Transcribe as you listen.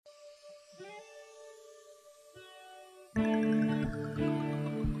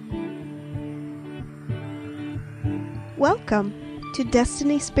Welcome to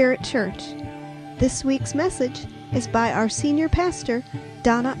Destiny Spirit Church. This week's message is by our senior pastor,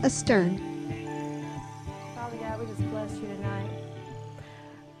 Donna Astern. Father God, we just bless you tonight.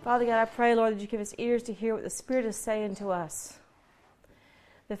 Father God, I pray, Lord, that you give us ears to hear what the Spirit is saying to us.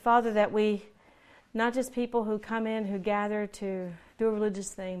 That, Father, that we, not just people who come in, who gather to do a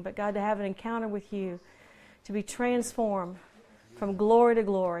religious thing, but God, to have an encounter with you, to be transformed from glory to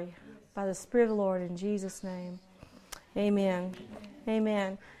glory by the Spirit of the Lord, in Jesus' name. Amen.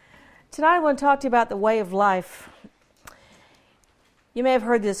 Amen. Tonight I want to talk to you about the way of life. You may have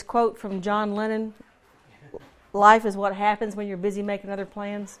heard this quote from John Lennon. Life is what happens when you're busy making other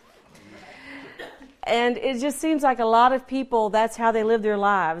plans. And it just seems like a lot of people, that's how they live their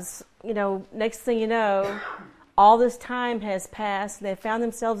lives. You know, next thing you know, all this time has passed. They found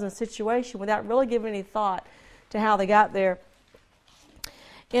themselves in a situation without really giving any thought to how they got there.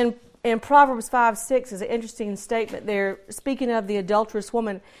 In Proverbs 5:6 is an interesting statement there. Speaking of the adulterous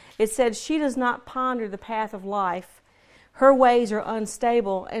woman, it said, she does not ponder the path of life. Her ways are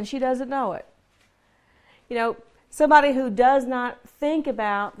unstable, and she doesn't know it. You know, somebody who does not think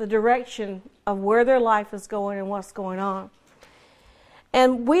about the direction of where their life is going and what's going on.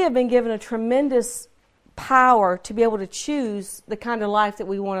 And we have been given a tremendous power to be able to choose the kind of life that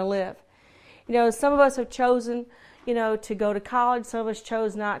we want to live. You know, some of us have chosen, you know, to go to college. Some of us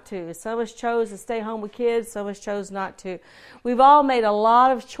chose not to. Some of us chose to stay home with kids. Some of us chose not to. We've all made a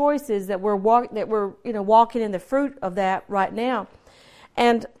lot of choices that we're walking in the fruit of that right now.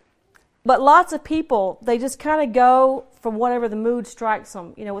 But lots of people, they just kind of go from whatever the mood strikes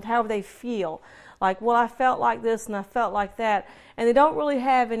them, you know, with however they feel. Like, well, I felt like this and I felt like that. And they don't really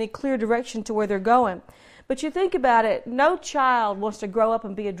have any clear direction to where they're going. But you think about it, no child wants to grow up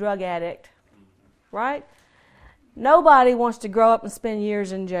and be a drug addict, right? Nobody wants to grow up and spend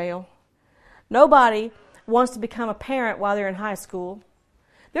years in jail. Nobody wants to become a parent while they're in high school.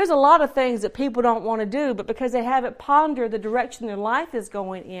 There's a lot of things that people don't want to do, but because they haven't pondered the direction their life is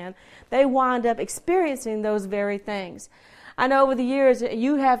going in, they wind up experiencing those very things. I know over the years,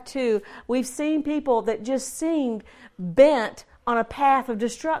 you have too, we've seen people that just seemed bent on a path of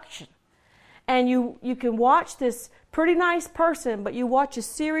destruction. And you can watch this pretty nice person, but you watch a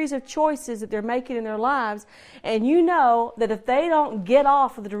series of choices that they're making in their lives, and you know that if they don't get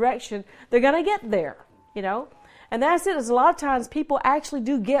off of the direction, they're going to get there, you know. And that's it. Is a lot of times people actually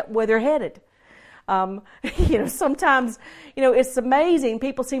do get where they're headed. Sometimes, it's amazing.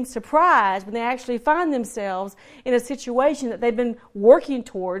 People seem surprised when they actually find themselves in a situation that they've been working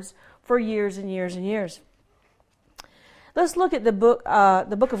towards for years and years and years. Let's look at the book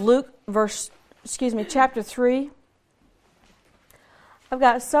of Luke, chapter 3. I've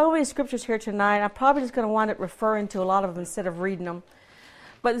got so many scriptures here tonight. I'm probably just going to wind up referring to a lot of them instead of reading them.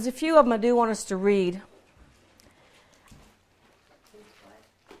 But there's a few of them I do want us to read.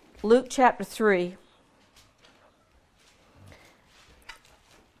 Luke chapter 3.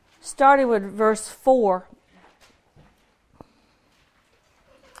 Starting with verse 4.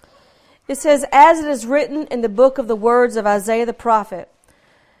 It says, "As it is written in the book of the words of Isaiah the prophet,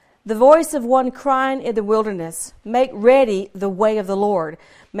 the voice of one crying in the wilderness, make ready the way of the Lord,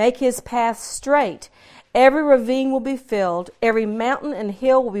 make his path straight. Every ravine will be filled, every mountain and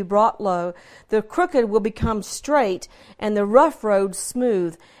hill will be brought low, the crooked will become straight, and the rough road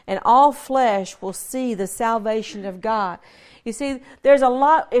smooth, and all flesh will see the salvation of God." You see, there's a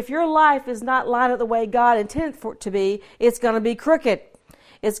lot, if your life is not lined up the way God intended for it to be, it's going to be crooked.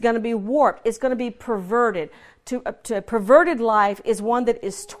 It's going to be warped. It's going to be perverted. To perverted life is one that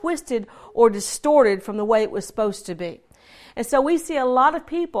is twisted or distorted from the way it was supposed to be. And so we see a lot of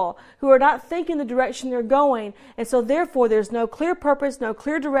people who are not thinking the direction they're going, and so therefore there's no clear purpose, no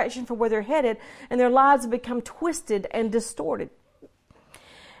clear direction for where they're headed, and their lives have become twisted and distorted.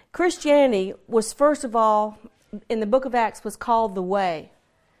 Christianity was, first of all, in the book of Acts, was called the Way.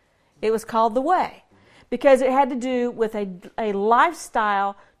 It was called the Way because it had to do with a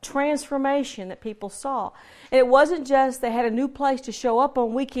lifestyle transformation that people saw. And it wasn't just they had a new place to show up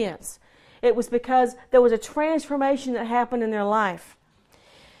on weekends. It was because there was a transformation that happened in their life.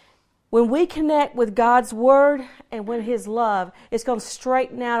 When we connect with God's Word and with His love, it's going to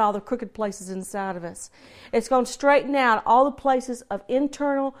straighten out all the crooked places inside of us. It's going to straighten out all the places of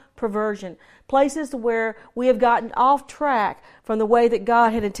internal perversion, places where we have gotten off track from the way that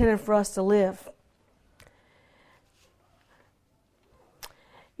God had intended for us to live.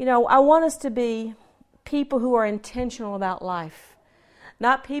 I want us to be people who are intentional about life.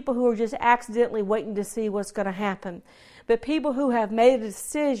 Not people who are just accidentally waiting to see what's going to happen, but people who have made a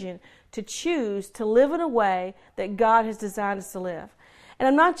decision to choose to live in a way that God has designed us to live. And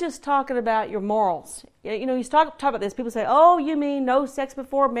I'm not just talking about your morals. You know, you talk about this. People say, oh, you mean no sex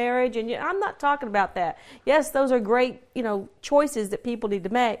before marriage? And I'm not talking about that. Yes, those are great, choices that people need to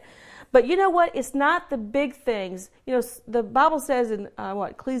make. But you know what? It's not the big things. You know, the Bible says in,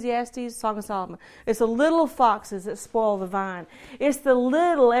 Ecclesiastes, Song of Solomon, it's the little foxes that spoil the vine. It's the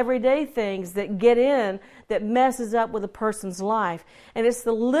little everyday things that get in that messes up with a person's life. And it's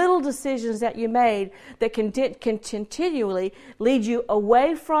the little decisions that you made that can continually lead you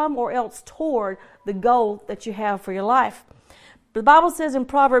away from or else toward the goal that you have for your life. The Bible says in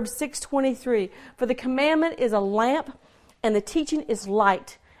Proverbs 6:23, for the commandment is a lamp and the teaching is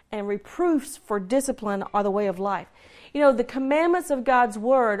light, and reproofs for discipline are the way of life. You know, the commandments of God's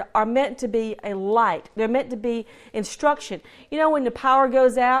Word are meant to be a light. They're meant to be instruction. You know, when the power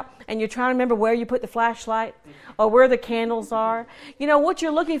goes out and you're trying to remember where you put the flashlight or where the candles are, you know, what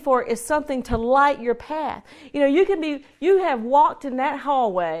you're looking for is something to light your path. You know, you have walked in that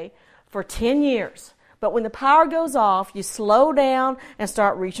hallway for 10 years. But when the power goes off, you slow down and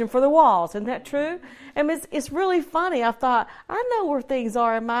start reaching for the walls. Isn't that true? And it's really funny. I thought, I know where things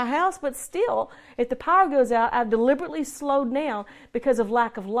are in my house, but still, if the power goes out, I've deliberately slowed down because of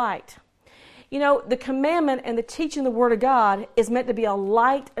lack of light. You know, the commandment and the teaching of the Word of God is meant to be a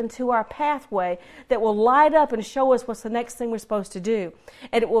light unto our pathway that will light up and show us what's the next thing we're supposed to do.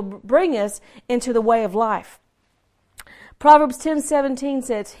 And it will bring us into the way of life. Proverbs 10:17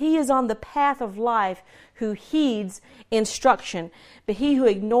 says, he is on the path of life who heeds instruction, but he who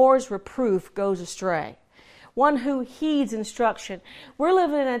ignores reproof goes astray. One who heeds instruction. We're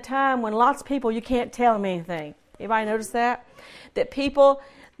living in a time when lots of people, you can't tell them anything. Anybody notice that? That people,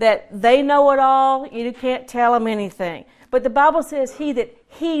 that they know it all, you can't tell them anything. But the Bible says he that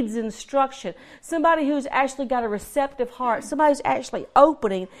heeds instruction. Somebody who's actually got a receptive heart. Somebody who's actually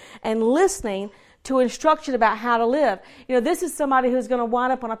opening and listening to instruction about how to live. You know, this is somebody who's going to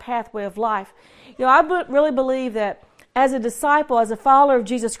wind up on a pathway of life. You know, I really believe that as a disciple, as a follower of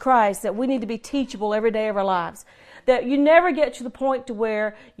Jesus Christ, that we need to be teachable every day of our lives. That you never get to the point to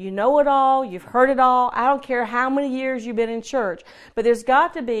where you know it all, you've heard it all. I don't care how many years you've been in church. But there's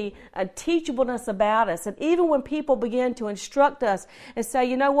got to be a teachableness about us. And even when people begin to instruct us and say,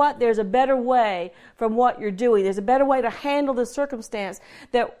 you know what, there's a better way from what you're doing. There's a better way to handle the circumstance.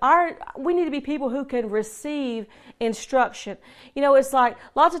 That we need to be people who can receive instruction. You know, it's like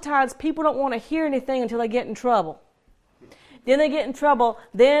lots of times people don't want to hear anything until they get in trouble. Then they get in trouble.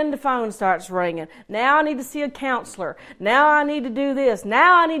 Then the phone starts ringing. Now I need to see a counselor. Now I need to do this.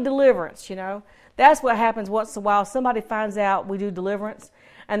 Now I need deliverance, you know. That's what happens once in a while. Somebody finds out we do deliverance,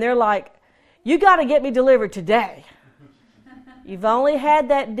 and they're like, you got to get me delivered today. You've only had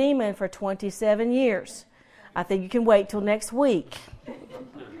that demon for 27 years. I think you can wait till next week.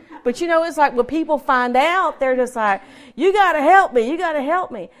 But you know, it's like when people find out, they're just like, you got to help me. You got to help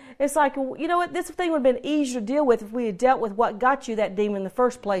me. It's like, you know what, this thing would have been easier to deal with if we had dealt with what got you that demon in the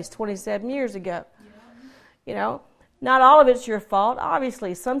first place 27 years ago. Yeah. You know, not all of it's your fault,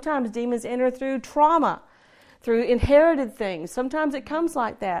 obviously. Sometimes demons enter through trauma, through inherited things. Sometimes it comes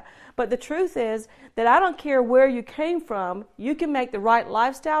like that. But the truth is that I don't care where you came from, you can make the right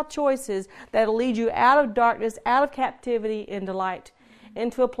lifestyle choices that'll lead you out of darkness, out of captivity, into light,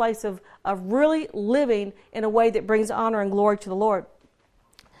 into a place of really living in a way that brings honor and glory to the Lord.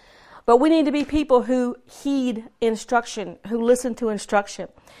 But we need to be people who heed instruction, who listen to instruction.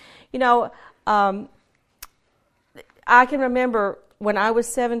 You know, I can remember when I was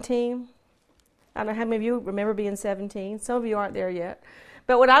 17. I don't know how many of you remember being 17. Some of you aren't there yet.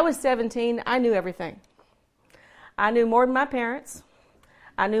 But when I was 17, I knew everything. I knew more than my parents.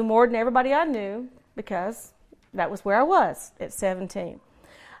 I knew more than everybody I knew because that was where I was at 17.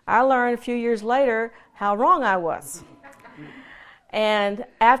 I learned a few years later how wrong I was. And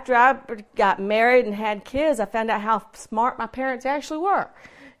after I got married and had kids, I found out how smart my parents actually were.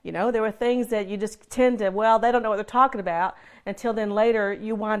 You know, there were things that you just tend to, well, they don't know what they're talking about, until then later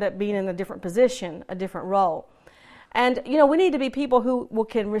you wind up being in a different position, a different role. And, you know, we need to be people who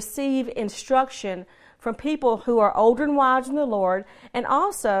can receive instruction from people who are older and wise in the Lord, and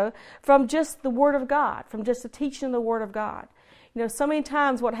also from just the Word of God, from just the teaching of the Word of God. You know, so many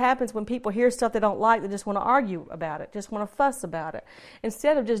times what happens when people hear stuff they don't like, they just want to argue about it, just want to fuss about it,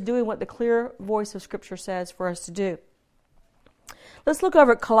 instead of just doing what the clear voice of Scripture says for us to do. Let's look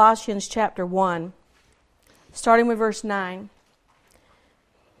over at Colossians chapter 1, starting with verse 9.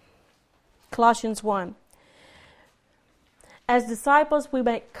 Colossians 1. As disciples, we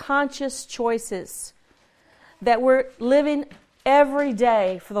make conscious choices that we're living every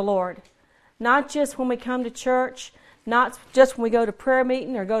day for the Lord. Not just when we come to church, not just when we go to prayer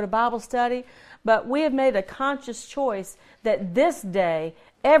meeting or go to Bible study, but we have made a conscious choice that this day,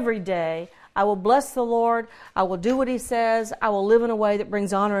 every day, I will bless the Lord, I will do what He says, I will live in a way that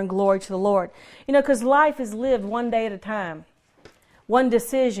brings honor and glory to the Lord. You know, because life is lived one day at a time, one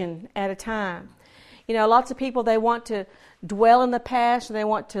decision at a time. You know, lots of people, they want to dwell in the past and they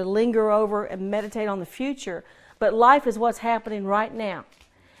want to linger over and meditate on the future, but life is what's happening right now.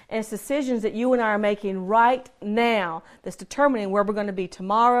 And it's decisions that you and I are making right now that's determining where we're going to be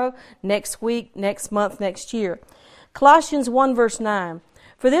tomorrow, next week, next month, next year. Colossians 1 verse 9.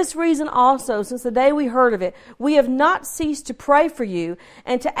 For this reason also, since the day we heard of it, we have not ceased to pray for you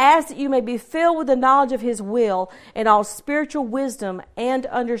and to ask that you may be filled with the knowledge of His will and all spiritual wisdom and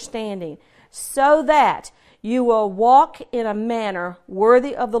understanding, so that you will walk in a manner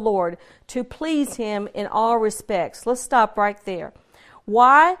worthy of the Lord to please Him in all respects. Let's stop right there.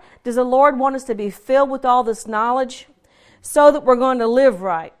 Why does the Lord want us to be filled with all this knowledge? So that we're going to live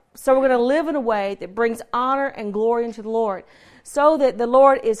right. So we're going to live in a way that brings honor and glory into the Lord. So that the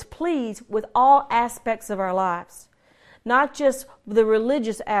Lord is pleased with all aspects of our lives. Not just the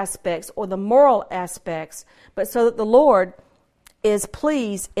religious aspects or the moral aspects, but so that the Lord is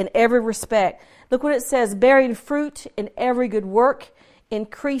pleased in every respect. Look what it says, bearing fruit in every good work,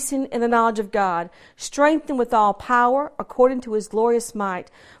 increasing in the knowledge of God, strengthened with all power according to His glorious might,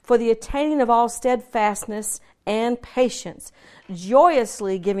 for the attaining of all steadfastness and patience,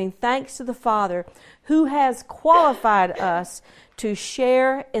 joyously giving thanks to the Father who has qualified us to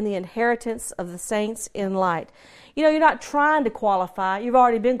share in the inheritance of the saints in light. You know, you're not trying to qualify, you've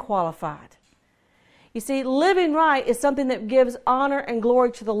already been qualified. You see, living right is something that gives honor and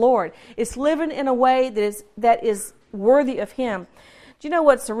glory to the Lord. It's living in a way that is worthy of Him. Do you know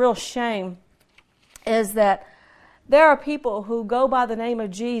what's a real shame is that there are people who go by the name of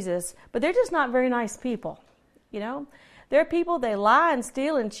Jesus, but they're just not very nice people, you know. There are people, they lie and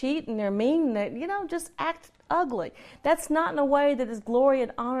steal and cheat and they're mean and they, you know, just act ugly. That's not in a way that is glory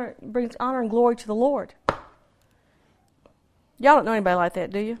and honor, brings honor and glory to the Lord. Y'all don't know anybody like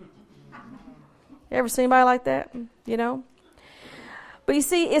that, do you? You ever seen anybody like that? You know? But you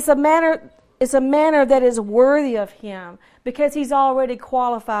see, it's a manner that is worthy of Him because He's already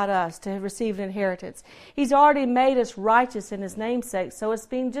qualified us to receive an inheritance. He's already made us righteous in His namesake, so it's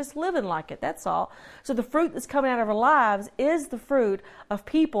been just living like it, that's all. So the fruit that's coming out of our lives is the fruit of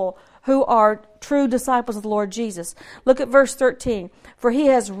people who are true disciples of the Lord Jesus. Look at verse 13. For He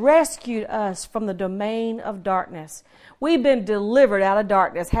has rescued us from the domain of darkness. We've been delivered out of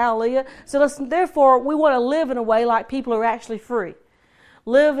darkness. Hallelujah. So listen, therefore, we want to live in a way like people who are actually free.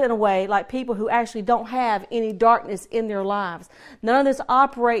 Live in a way like people who actually don't have any darkness in their lives. None of this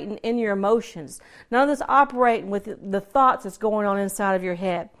operating in your emotions. None of this operating with the thoughts that's going on inside of your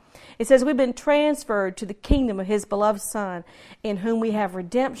head. It says we've been transferred to the kingdom of His beloved Son, in whom we have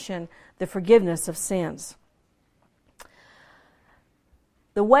redemption, the forgiveness of sins.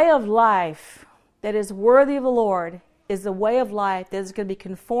 The way of life that is worthy of the Lord is the way of life that is going to be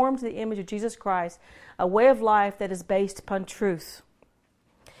conformed to the image of Jesus Christ, a way of life that is based upon truth.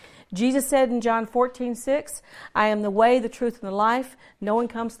 Jesus said in John 14:6, I am the way, the truth, and the life. No one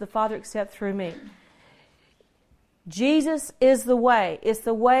comes to the Father except through me. Jesus is the way. It's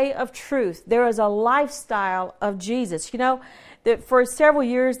the way of truth. There is a lifestyle of Jesus. You know, that for several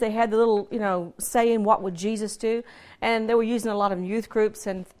years they had the little, saying, what would Jesus do? And they were using a lot of youth groups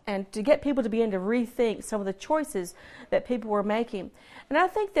and to get people to begin to rethink some of the choices that people were making. And I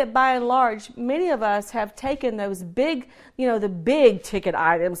think that by and large, many of us have taken those big, the big ticket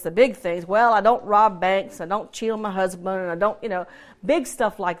items, the big things. Well, I don't rob banks, I don't cheat on my husband, and I don't, big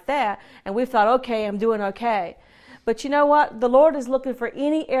stuff like that. And we've thought, okay, I'm doing okay. But you know what? The Lord is looking for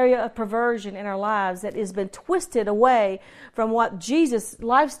any area of perversion in our lives that has been twisted away from what Jesus'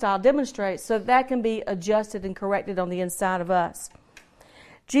 lifestyle demonstrates, so that can be adjusted and corrected on the inside of us.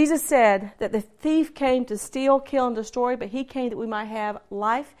 Jesus said that the thief came to steal, kill, and destroy, but He came that we might have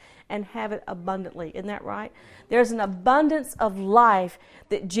life and have it abundantly. Isn't that right? There's an abundance of life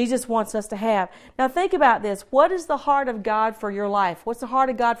that Jesus wants us to have. Now think about this. What is the heart of God for your life? What's the heart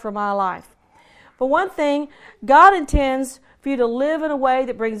of God for my life? For one thing, God intends for you to live in a way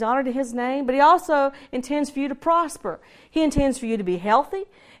that brings honor to His name, but He also intends for you to prosper. He intends for you to be healthy.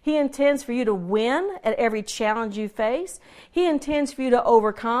 He intends for you to win at every challenge you face. He intends for you to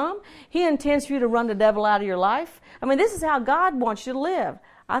overcome. He intends for you to run the devil out of your life. I mean, this is how God wants you to live.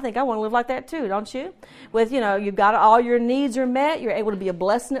 I think I want to live like that too, don't you? With, you've got all your needs are met. You're able to be a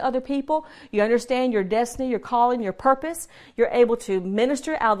blessing to other people. You understand your destiny, your calling, your purpose. You're able to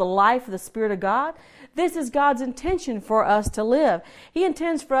minister out of the life of the Spirit of God. This is God's intention for us to live. He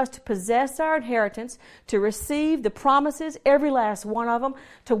intends for us to possess our inheritance, to receive the promises, every last one of them,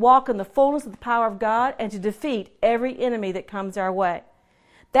 to walk in the fullness of the power of God, and to defeat every enemy that comes our way.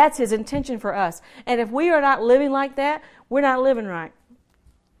 That's His intention for us. And if we are not living like that, we're not living right.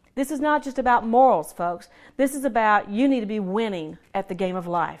 This is not just about morals, folks. This is about you need to be winning at the game of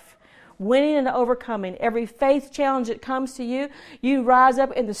life. Winning and overcoming every faith challenge that comes to you. You rise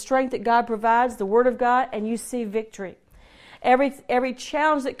up in the strength that God provides, the Word of God, and you see victory. Every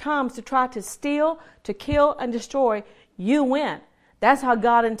challenge that comes to try to steal, to kill, and destroy, you win. That's how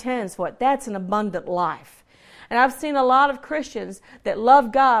God intends for it. That's an abundant life. And I've seen a lot of Christians that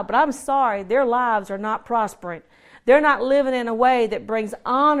love God, but I'm sorry, their lives are not prospering. They're not living in a way that brings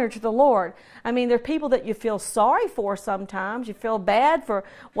honor to the Lord. I mean, there are people that you feel sorry for sometimes. You feel bad for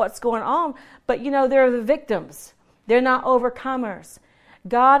what's going on. But, they're the victims. They're not overcomers.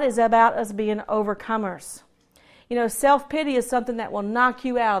 God is about us being overcomers. Self-pity is something that will knock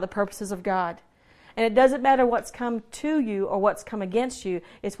you out of the purposes of God. And it doesn't matter what's come to you or what's come against you.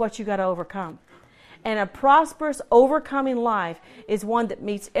 It's what you got to overcome. And a prosperous, overcoming life is one that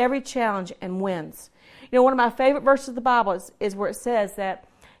meets every challenge and wins. One of my favorite verses of the Bible is where it says that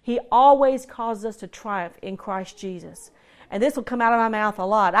He always causes us to triumph in Christ Jesus. And this will come out of my mouth a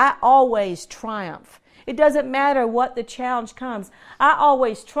lot. I always triumph. It doesn't matter what the challenge comes. I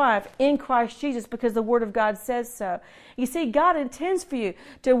always triumph in Christ Jesus because the Word of God says so. You see, God intends for you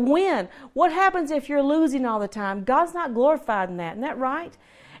to win. What happens if you're losing all the time? God's not glorified in that. Isn't that right?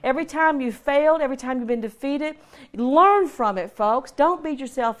 Every time you failed, every time you've been defeated, learn from it, folks. Don't beat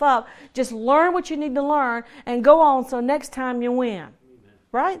yourself up. Just learn what you need to learn and go on so next time you win. Amen.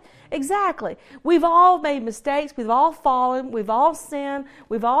 Right? Exactly. We've all made mistakes. We've all fallen. We've all sinned.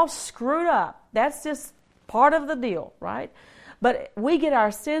 We've all screwed up. That's just part of the deal, right? But we get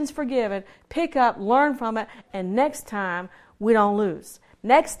our sins forgiven, pick up, learn from it, and next time we don't lose.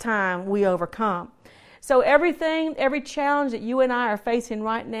 Next time we overcome. So every challenge that you and I are facing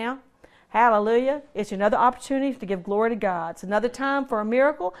right now, hallelujah, it's another opportunity to give glory to God. It's another time for a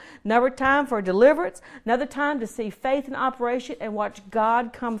miracle, another time for deliverance, another time to see faith in operation and watch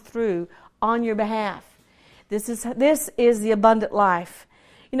God come through on your behalf. This is the abundant life.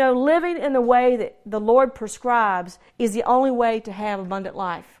 Living in the way that the Lord prescribes is the only way to have abundant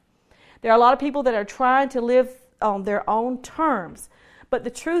life. There are a lot of people that are trying to live on their own terms. But the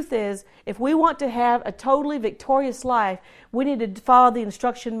truth is, if we want to have a totally victorious life, we need to follow the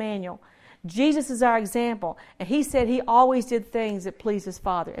instruction manual. Jesus is our example, and He said He always did things that pleased His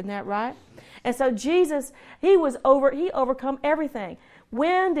Father. Isn't that right? And so Jesus, He overcome everything.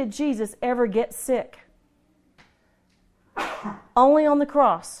 When did Jesus ever get sick? Only on the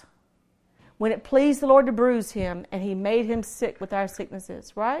cross. When it pleased the Lord to bruise Him, and He made Him sick with our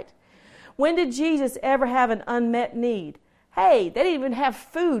sicknesses, right? When did Jesus ever have an unmet need? Hey, they didn't even have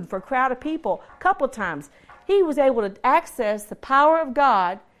food for a crowd of people a couple of times. He was able to access the power of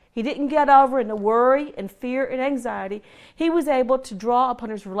God. He didn't get over into worry and fear and anxiety. He was able to draw upon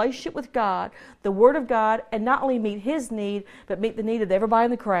His relationship with God, the Word of God, and not only meet His need, but meet the need of everybody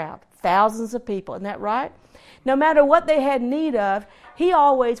in the crowd. Thousands of people. Isn't that right? No matter what they had need of, He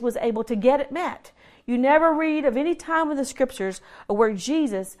always was able to get it met. You never read of any time in the Scriptures where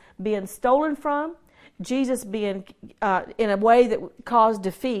Jesus being stolen from, Jesus being in a way that caused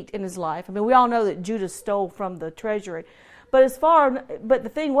defeat in His life. I mean, we all know that Judas stole from the treasury. But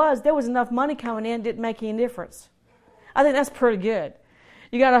the thing was, there was enough money coming in, didn't make any difference. I think that's pretty good.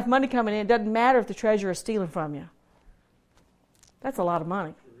 You got enough money coming in, it doesn't matter if the treasurer is stealing from you. That's a lot of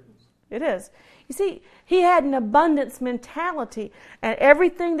money. It is. You see, He had an abundance mentality, and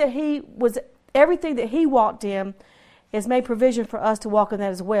everything that He walked in has made provision for us to walk in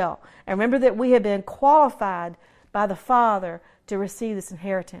that as well. And remember that we have been qualified by the Father to receive this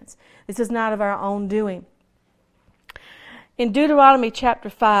inheritance. This is not of our own doing. In Deuteronomy chapter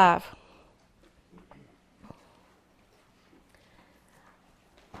 5,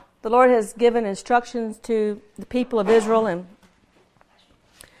 the Lord has given instructions to the people of Israel, and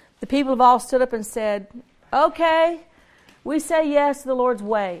the people have all stood up and said, okay, we say yes to the Lord's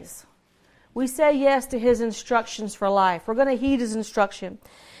ways. We say yes to His instructions for life. We're going to heed His instruction.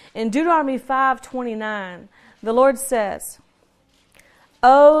 In Deuteronomy 5:29, the Lord says,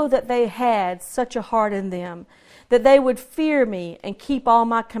 oh, that they had such a heart in them, that they would fear me and keep all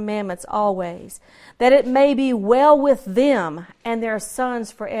my commandments always, that it may be well with them and their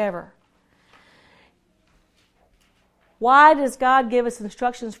sons forever. Why does God give us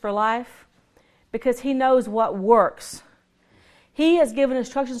instructions for life? Because He knows what works. He has given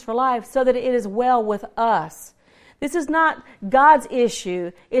instructions for life so that it is well with us. This is not God's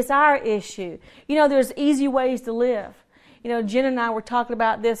issue. It's our issue. There's easy ways to live. Jen and I were talking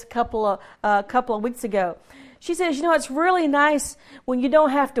about this a couple of weeks ago. She says, it's really nice when you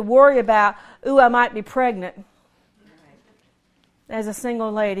don't have to worry about, I might be pregnant. As a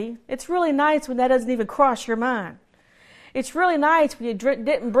single lady, it's really nice when that doesn't even cross your mind. It's really nice when you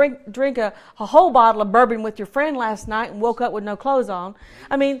didn't drink a whole bottle of bourbon with your friend last night and woke up with no clothes on.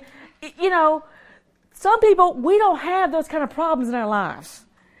 I mean, some people, we don't have those kind of problems in our lives.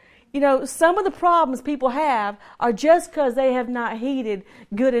 Some of the problems people have are just because they have not heeded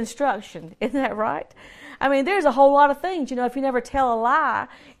good instruction. Isn't that right? I mean, there's a whole lot of things. If you never tell a lie,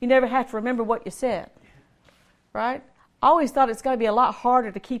 you never have to remember what you said. Right? I always thought it's got to be a lot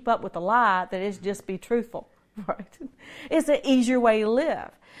harder to keep up with a lie than it is just be truthful. Right? It's an easier way to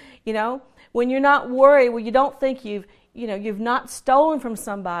live. When you're not worried, when you don't think you've not stolen from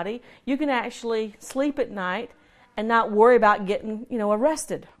somebody, you can actually sleep at night and not worry about getting,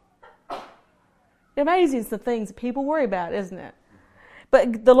 arrested. Amazing the things that people worry about, isn't it?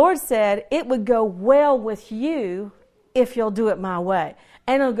 But the Lord said, it would go well with you if you'll do it my way.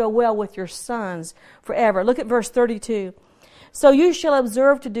 And it'll go well with your sons forever. Look at verse 32. So you shall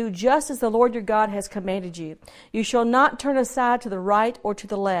observe to do just as the Lord your God has commanded you. You shall not turn aside to the right or to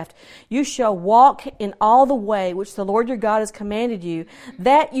the left. You shall walk in all the way which the Lord your God has commanded you,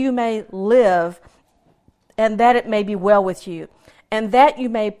 that you may live, and that it may be well with you, and that you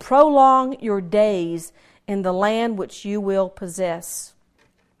may prolong your days in the land which you will possess.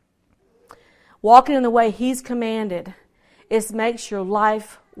 Walking in the way He's commanded, it makes your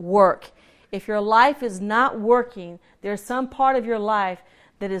life work. If your life is not working, there's some part of your life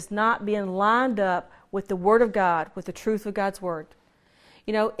that is not being lined up with the Word of God, with the truth of God's Word.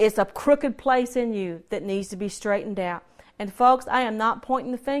 It's a crooked place in you that needs to be straightened out. And folks, I am not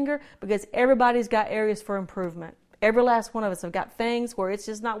pointing the finger because everybody's got areas for improvement. Every last one of us have got things where it's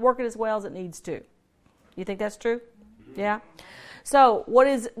just not working as well as it needs to. You think that's true? Yeah? So what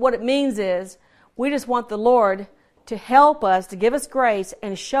it means is we just want the Lord to help us, to give us grace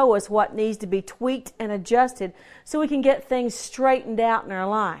and show us what needs to be tweaked and adjusted so we can get things straightened out in our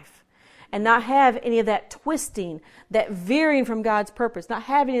life and not have any of that twisting, that veering from God's purpose, not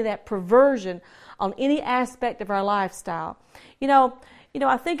have any of that perversion on any aspect of our lifestyle.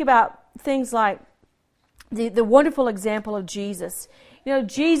 I think about things like the wonderful example of Jesus.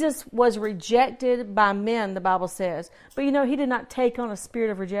 Jesus was rejected by men, the Bible says, but He did not take on a spirit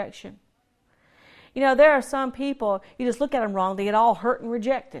of rejection. There are some people, you just look at them wrong, they get all hurt and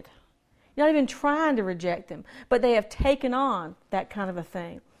rejected. You're not even trying to reject them, but they have taken on that kind of a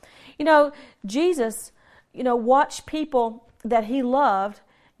thing. Jesus, watched people that He loved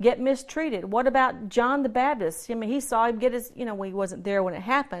get mistreated. What about John the Baptist? He saw him get his, he wasn't there when it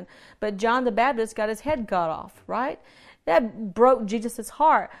happened, but John the Baptist got his head cut off, right? That broke Jesus'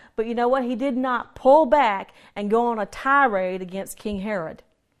 heart. But you know what? He did not pull back and go on a tirade against King Herod.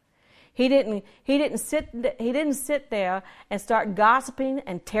 He didn't sit there and start gossiping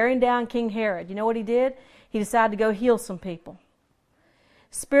and tearing down King Herod. You know what he did? He decided to go heal some people.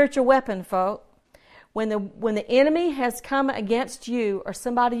 Spiritual weapon, folk. When the enemy has come against you or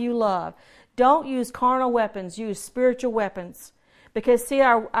somebody you love, don't use carnal weapons, use spiritual weapons. Because see,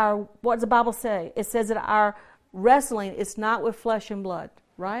 our what does the Bible say? It says that our wrestling is not with flesh and blood,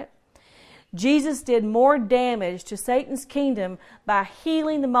 right? Jesus did more damage to Satan's kingdom by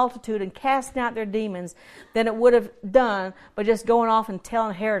healing the multitude and casting out their demons than it would have done by just going off and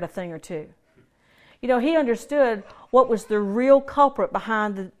telling Herod a thing or two. He understood what was the real culprit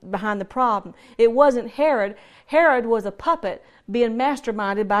behind the problem. It wasn't Herod. Herod was a puppet being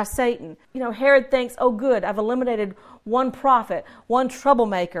masterminded by Satan. Herod thinks, oh good, I've eliminated one prophet, one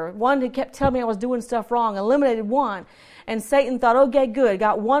troublemaker, one who kept telling me I was doing stuff wrong, eliminated one. And Satan thought, okay, good,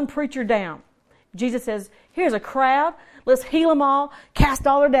 got one preacher down. Jesus says, here's a crowd, let's heal them all, cast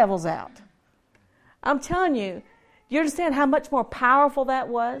all their devils out. I'm telling you, you understand how much more powerful that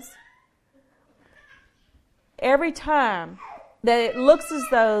was? Every time that it looks as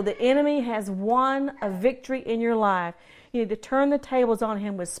though the enemy has won a victory in your life, you need to turn the tables on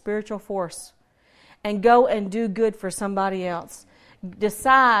him with spiritual force and go and do good for somebody else.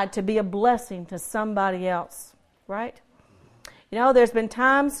 Decide to be a blessing to somebody else, right? There's been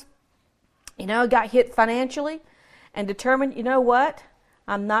times, got hit financially and determined, you know what?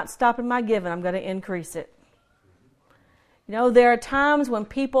 I'm not stopping my giving. I'm going to increase it. There are times when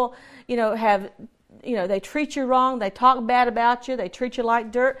people, have they treat you wrong, they talk bad about you, they treat you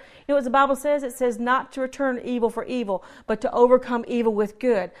like dirt. You know what the Bible says? It says not to return evil for evil, but to overcome evil with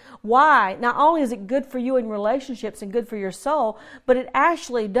good. Why? Not only is it good for you in relationships and good for your soul, but it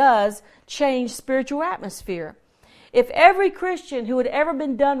actually does change spiritual atmosphere. If every Christian who had ever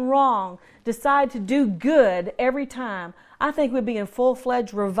been done wrong decided to do good every time, I think we'd be in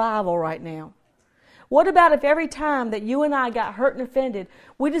full-fledged revival right now. What about if every time that you and I got hurt and offended,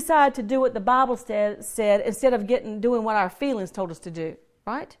 we decided to do what the Bible said instead of doing what our feelings told us to do,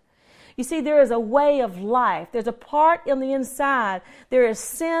 right? You see, there is a way of life. There's a part on the inside. There is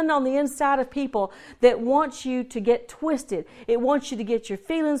sin on the inside of people that wants you to get twisted. It wants you to get your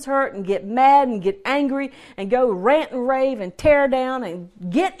feelings hurt and get mad and get angry and go rant and rave and tear down and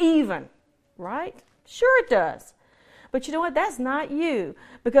get even, right? Sure it does. But you know what? That's not you.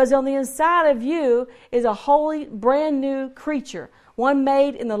 Because on the inside of you is a holy, brand new creature. One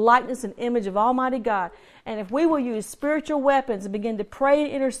made in the likeness and image of Almighty God. And if we will use spiritual weapons and begin to pray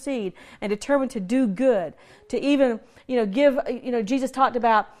and intercede and determine to do good, to even, give, Jesus talked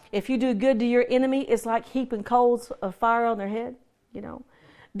about if you do good to your enemy, it's like heaping coals of fire on their head,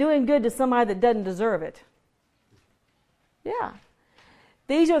 Doing good to somebody that doesn't deserve it. Yeah.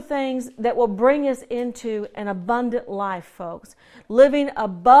 These are things that will bring us into an abundant life, folks. Living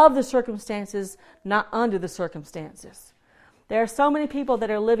above the circumstances, not under the circumstances. There are so many people that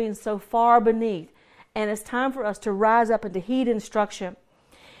are living so far beneath, and it's time for us to rise up and to heed instruction.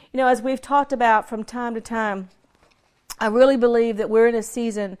 As we've talked about from time to time, I really believe that we're in a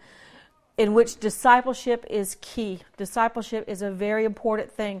season in which discipleship is key. Discipleship is a very important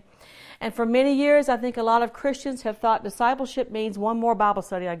thing. And for many years, I think a lot of Christians have thought discipleship means one more Bible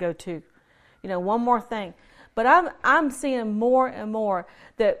study I go to. One more thing. But I'm seeing more and more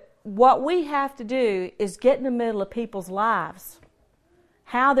that what we have to do is get in the middle of people's lives.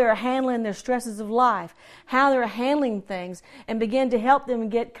 How they're handling their stresses of life. How they're handling things. And begin to help them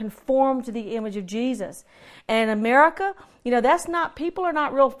get conformed to the image of Jesus. And in America, people are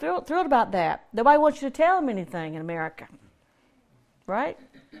not real thrilled about that. Nobody wants you to tell them anything in America. Right?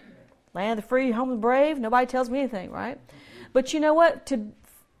 Land of the free, home of the brave. Nobody tells me anything, right? But you know what?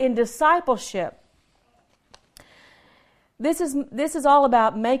 In discipleship, this is all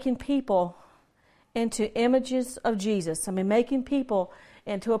about making people into images of Jesus. Making people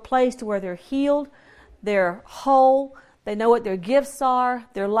into a place to where they're healed, they're whole, they know what their gifts are,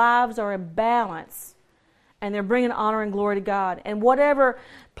 their lives are in balance, and they're bringing honor and glory to God. And whatever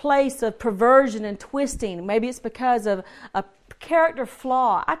place of perversion and twisting, maybe it's because of a character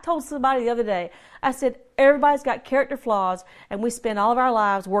flaw. I told somebody the other day, I said, everybody's got character flaws, and we spend all of our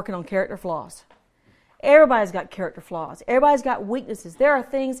lives working on character flaws. Everybody's got character flaws. Everybody's got weaknesses. There are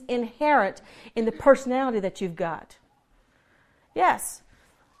things inherent in the personality that you've got. Yes.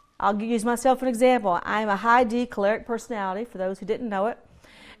 I'll use myself as an example. I am a high D choleric personality, for those who didn't know it.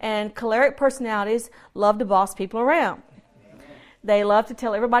 And choleric personalities love to boss people around. They love to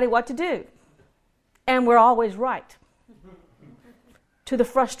tell everybody what to do. And we're always right. To the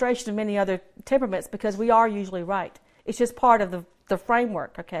frustration of many other temperaments, because we are usually right. It's just part of the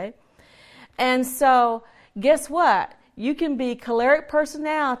framework, okay? And so, guess what? You can be choleric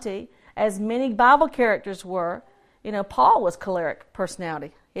personality, as many Bible characters were. Paul was choleric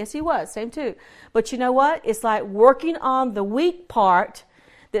personality. Yes, he was. Same too. But you know what? It's like working on the weak part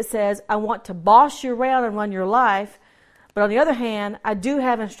that says, I want to boss you around and run your life. But on the other hand, I do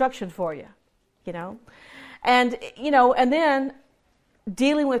have instruction for you. And then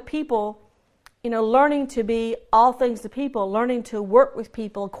dealing with people, learning to be all things to people, learning to work with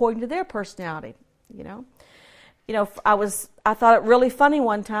people according to their personality, I thought it really funny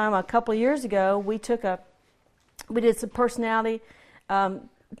one time, a couple of years ago, we did some personality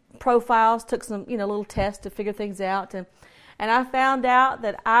profiles, took some, little tests to figure things out, and I found out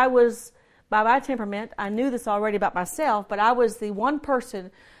that I was, by my temperament, I knew this already about myself, but I was the one person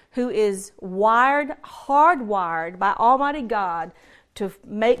who is hardwired by Almighty God to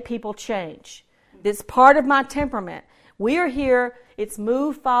make people change. It's part of my temperament. We are here. It's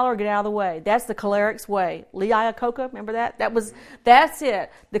move, follow, or get out of the way. That's the choleric's way. Lee Iacocca, remember that? That's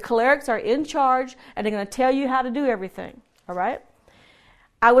it. The cholerics are in charge, and they're going to tell you how to do everything. All right?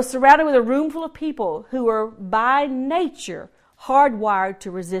 I was surrounded with a room full of people who were by nature hardwired to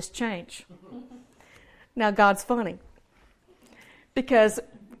resist change. Now, God's funny. Because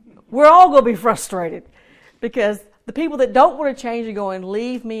we're all going to be frustrated. Because the people that don't want to change are going,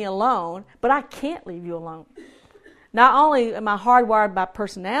 leave me alone, but I can't leave you alone. Not only am I hardwired by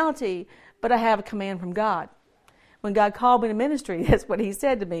personality, but I have a command from God. When God called me to ministry, that's what He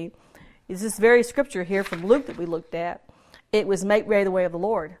said to me. It's this very scripture here from Luke that we looked at. It was make ready the way of the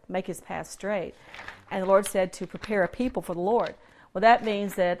Lord, make his path straight. And the Lord said to prepare a people for the Lord. Well, that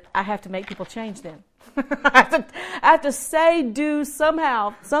means that I have to make people change then. I have to say, do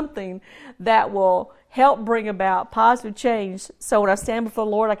somehow something that will help bring about positive change. So when I stand before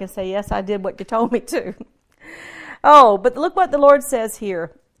the Lord, I can say, yes, I did what you told me to. Oh, but look what the Lord says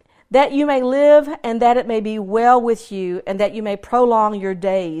here. That you may live and that it may be well with you and that you may prolong your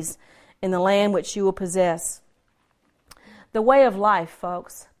days in the land which you will possess. The way of life,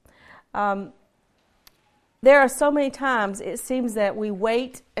 folks. There are so many times it seems that we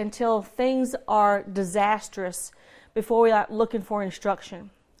wait until things are disastrous before we are looking for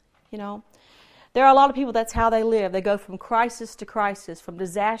instruction. You know, there are a lot of people, that's how they live. They go from crisis to crisis, from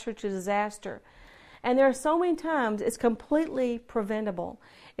disaster to disaster. And there are so many times it's completely preventable.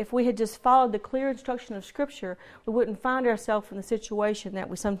 If we had just followed the clear instruction of Scripture, we wouldn't find ourselves in the situation that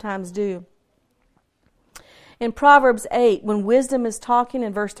we sometimes do. In Proverbs 8, when wisdom is talking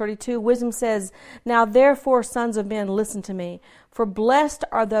in verse 32, wisdom says, now therefore, sons of men, listen to me. For blessed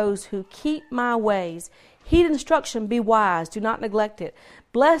are those who keep my ways. Heed instruction, be wise, do not neglect it.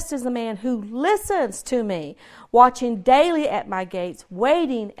 Blessed is the man who listens to me, watching daily at my gates,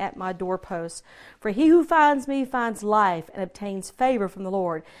 waiting at my doorposts. For he who finds me finds life and obtains favor from the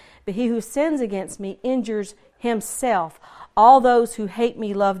Lord. But he who sins against me injures himself. All those who hate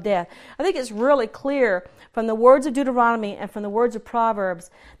me love death. I think it's really clear from the words of Deuteronomy and from the words of Proverbs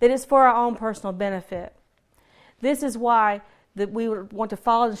that it's for our own personal benefit. This is why that we would want to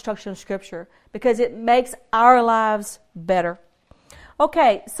follow the instruction of Scripture, because it makes our lives better.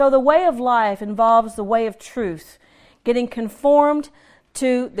 Okay, so the way of life involves the way of truth, getting conformed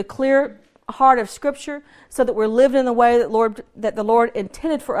to the clear heart of Scripture so that we're living in the way that the Lord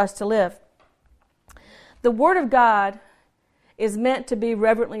intended for us to live. The Word of God is meant to be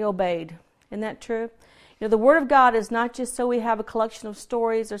reverently obeyed. Isn't that true? You know, the Word of God is not just so we have a collection of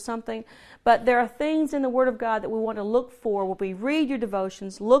stories or something, but there are things in the Word of God that we want to look for. When we read your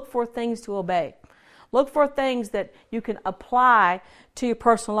devotions, look for things to obey. Look for things that you can apply to your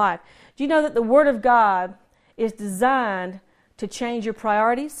personal life. Do you know that the Word of God is designed to change your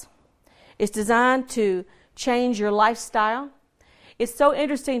priorities? It's designed to change your lifestyle. It's so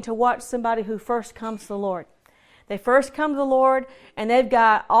interesting to watch somebody who first comes to the Lord. They first come to the Lord and they've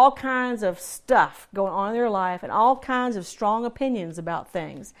got all kinds of stuff going on in their life and all kinds of strong opinions about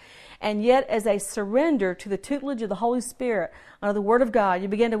things. And yet as they surrender to the tutelage of the Holy Spirit under the Word of God, you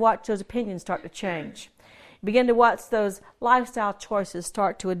begin to watch those opinions start to change. You begin to watch those lifestyle choices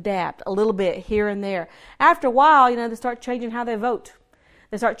start to adapt a little bit here and there. After a while, they start changing how they vote.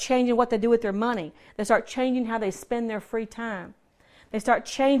 They start changing what they do with their money. They start changing how they spend their free time. They start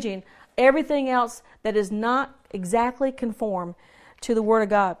changing everything else that is not exactly conform to the Word of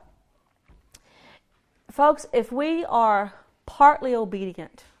God. Folks, if we are partly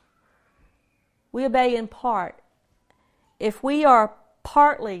obedient, we obey in part. If we are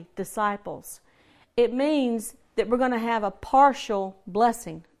partly disciples, it means that we're going to have a partial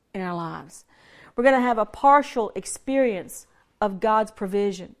blessing in our lives. We're going to have a partial experience of God's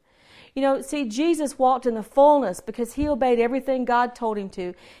provision. See, Jesus walked in the fullness because he obeyed everything God told him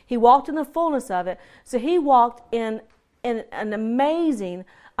to. He walked in the fullness of it. So he walked in an amazing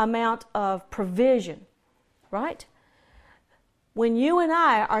amount of provision, right? When you and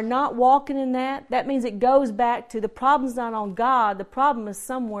I are not walking in that, that means it goes back to the problem's not on God. The problem is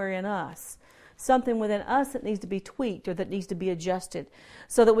somewhere in us. Something within us that needs to be tweaked or that needs to be adjusted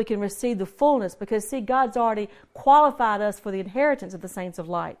so that we can receive the fullness. Because, see, God's already qualified us for the inheritance of the saints of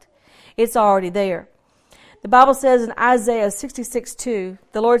light. It's already there. The Bible says in Isaiah 66:2,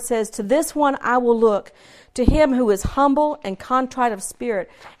 the Lord says, to this one I will look, to him who is humble and contrite of spirit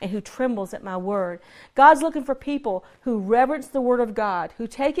and who trembles at my word. God's looking for people who reverence the Word of God, who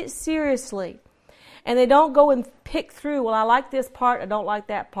take it seriously. And they don't go and pick through, well, I like this part, I don't like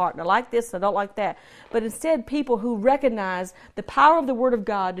that part, and I like this, I don't like that. But instead, people who recognize the power of the Word of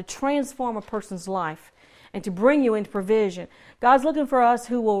God to transform a person's life and to bring you into provision. God's looking for us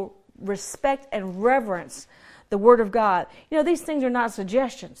who will respect and reverence the Word of God. These things are not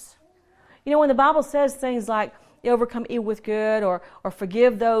suggestions. When the Bible says things like, overcome evil with good or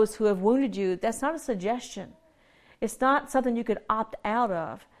forgive those who have wounded you, that's not a suggestion. It's not something you could opt out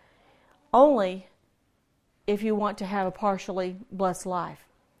of. Only if you want to have a partially blessed life.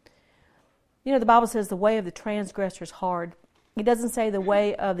 The Bible says the way of the transgressor is hard. It doesn't say the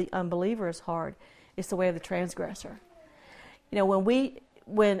way of the unbeliever is hard. It's the way of the transgressor.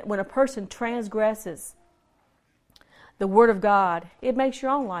 When a person transgresses the Word of God, it makes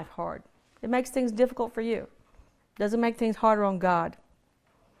your own life hard. It makes things difficult for you. It doesn't make things harder on God.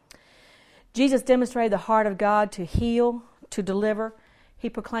 Jesus demonstrated the heart of God to heal, to deliver. He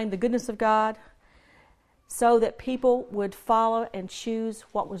proclaimed the goodness of God so that people would follow and choose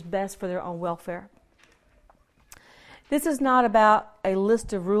what was best for their own welfare. This is not about a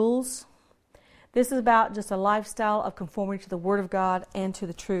list of rules. This is about just a lifestyle of conformity to the Word of God and to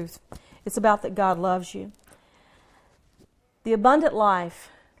the truth. It's about that God loves you. The abundant life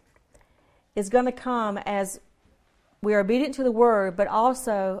is going to come as we are obedient to the Word, but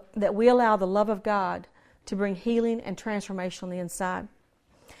also that we allow the love of God to bring healing and transformation on the inside.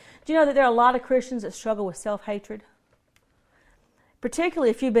 Do you know that there are a lot of Christians that struggle with self-hatred? Particularly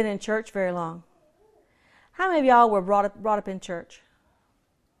if you've been in church very long. How many of y'all were brought up in church?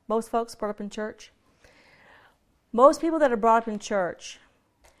 Most folks brought up in church. Most people that are brought up in church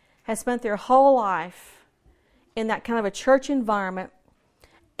have spent their whole life in that kind of a church environment,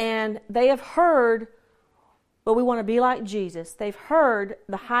 and they have heard, well, we want to be like Jesus. They've heard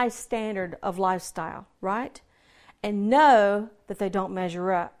the high standard of lifestyle, right? And know that they don't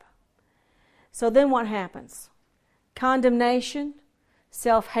measure up. So then what happens? Condemnation,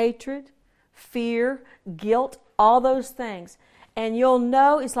 self-hatred, fear, guilt, all those things. And you'll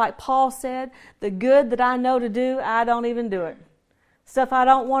know, it's like Paul said, the good that I know to do, I don't even do it. Stuff I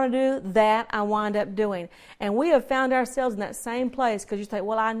don't want to do, that I wind up doing. And we have found ourselves in that same place because you think,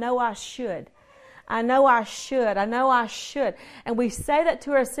 well, I know I should. I know I should. I know I should. And we say that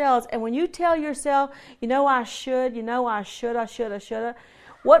to ourselves. And when you tell yourself, you know I should, you know I should, I should, I should,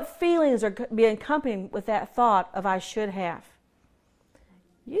 what feelings are being accompanied with that thought of I should have?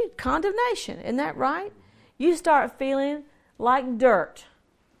 Condemnation, isn't that right? You start feeling like dirt.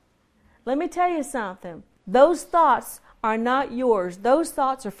 Let me tell you something. Those thoughts are not yours. Those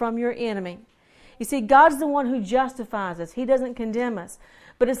thoughts are from your enemy. You see, God's the one who justifies us. He doesn't condemn us.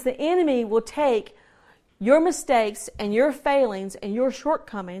 But it's the enemy will take your mistakes and your failings and your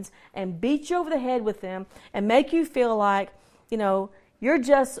shortcomings and beat you over the head with them and make you feel like, you're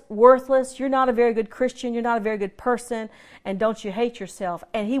just worthless. You're not a very good Christian. You're not a very good person. And don't you hate yourself?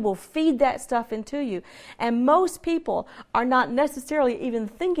 And he will feed that stuff into you. And most people are not necessarily even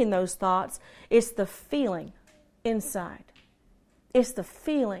thinking those thoughts. It's the feeling inside. It's the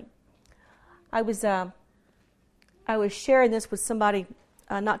feeling. I was sharing this with somebody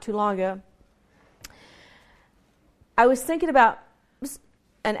not too long ago. I was thinking about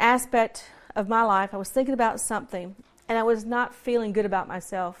an aspect of my life. I was thinking about something. And I was not feeling good about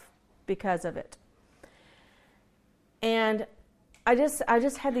myself because of it. And I just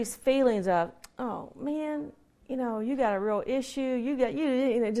had these feelings of, oh man, you got a real issue. You got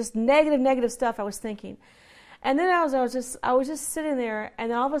just negative stuff I was thinking. And then I was just sitting there,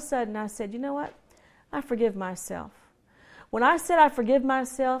 and then all of a sudden I said, you know what? I forgive myself. When I said I forgive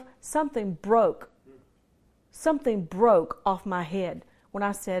myself, something broke. Something broke off my head when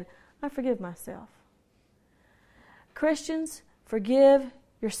I said, I forgive myself. Christians, forgive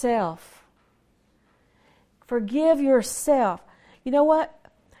yourself. Forgive yourself. You know what?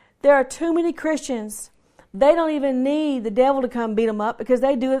 There are too many Christians, they don't even need the devil to come beat them up because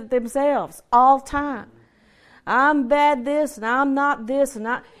they do it themselves all the time. I'm bad this and I'm not this and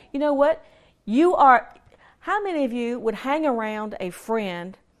I... You know what? How many of you would hang around a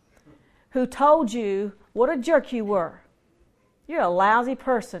friend who told you what a jerk you were? You're a lousy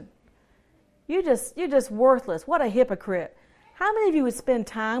person. You're just worthless. What a hypocrite. How many of you would spend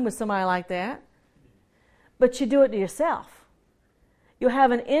time with somebody like that? But you do it to yourself. You'll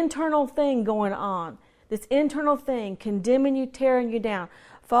have an internal thing going on. This internal thing condemning you, tearing you down.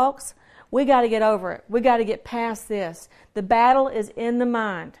 Folks, we got to get over it. We got to get past this. The battle is in the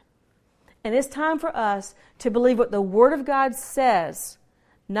mind. And it's time for us to believe what the Word of God says,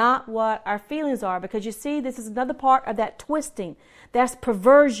 not what our feelings are. Because you see, this is another part of that twisting. That's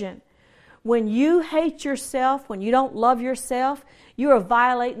perversion. When you hate yourself, when you don't love yourself, you are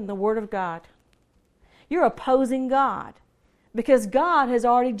violating the Word of God. You're opposing God because God has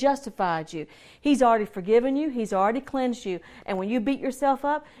already justified you. He's already forgiven you. He's already cleansed you. And when you beat yourself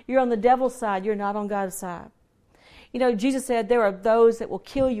up, you're on the devil's side. You're not on God's side. Jesus said there are those that will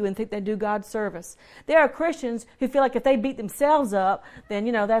kill you and think they do God's service. There are Christians who feel like if they beat themselves up, then,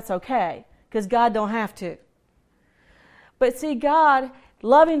 that's okay because God don't have to. But see, God...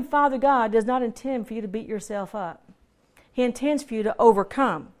 Loving Father God does not intend for you to beat yourself up. He intends for you to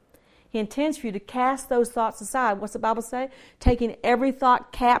overcome. He intends for you to cast those thoughts aside. What's the Bible say? Taking every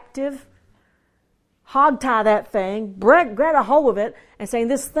thought captive, hog-tie that thing, grab a hold of it, and saying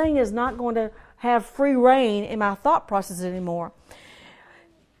this thing is not going to have free reign in my thought process anymore.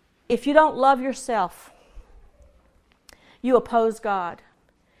 If you don't love yourself, you oppose God.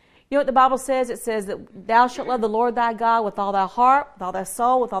 You know what the Bible says? It says that thou shalt love the Lord thy God with all thy heart, with all thy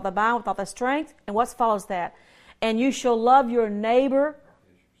soul, with all thy mind, with all thy strength. And what follows that? And you shall love your neighbor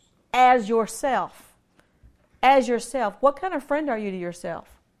as yourself. As yourself. What kind of friend are you to yourself?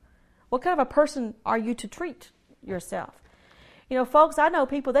 What kind of a person are you to treat yourself? You know, folks, I know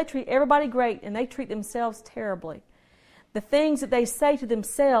people, they treat everybody great and they treat themselves terribly. The things that they say to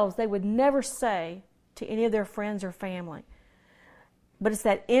themselves, they would never say to any of their friends or family. But it's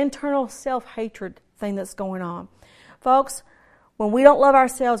that internal self-hatred thing that's going on. Folks, when we don't love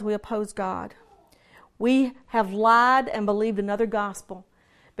ourselves, we oppose God. We have lied and believed another gospel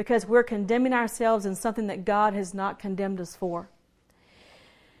because we're condemning ourselves in something that God has not condemned us for.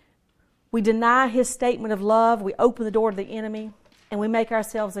 We deny His statement of love. We open the door to the enemy, and we make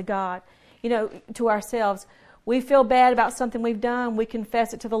ourselves a God. You know, to ourselves, we feel bad about something we've done. We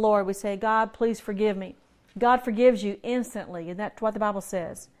confess it to the Lord. We say, God, please forgive me. God forgives you instantly, and that's what the Bible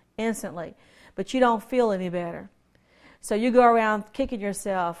says, instantly. But you don't feel any better. So you go around kicking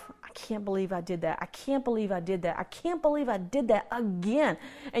yourself. I can't believe I did that. I can't believe I did that. I can't believe I did that again.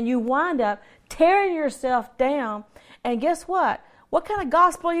 And you wind up tearing yourself down. And guess what? What kind of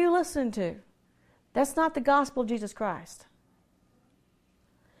gospel are you listening to? That's not the gospel of Jesus Christ.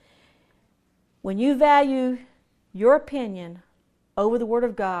 When you value your opinion over the Word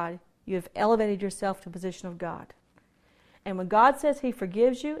of God, you have elevated yourself to the position of God. And when God says He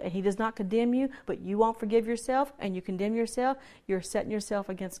forgives you and He does not condemn you, but you won't forgive yourself and you condemn yourself, you're setting yourself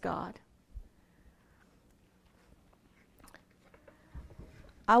against God.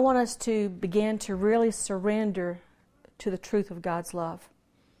 I want us to begin to really surrender to the truth of God's love.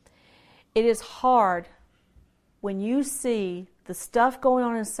 It is hard when you see the stuff going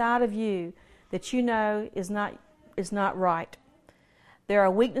on inside of you that you know is not right. There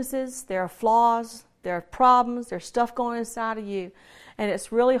are weaknesses, there are flaws, there are problems, there's stuff going on inside of you, and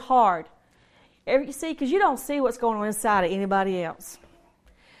it's really hard. You see, because you don't see what's going on inside of anybody else.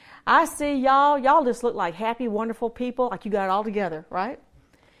 I see y'all just look like happy, wonderful people, like you got it all together, right?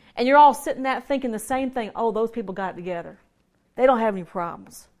 And you're all sitting there thinking the same thing, oh, those people got it together. They don't have any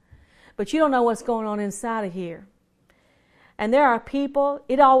problems. But you don't know what's going on inside of here. And there are people,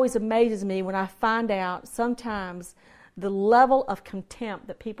 it always amazes me when I find out sometimes the level of contempt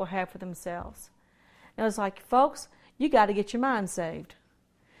that people have for themselves. And it's like, folks, you got to get your mind saved.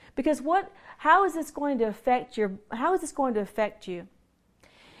 Because how is this going to affect you?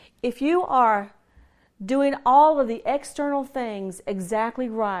 If you are doing all of the external things exactly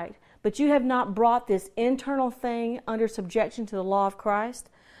right, but you have not brought this internal thing under subjection to the law of Christ,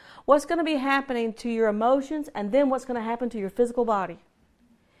 what's going to be happening to your emotions and then what's going to happen to your physical body?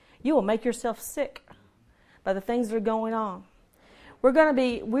 You will make yourself sick by the things that are going on. We're going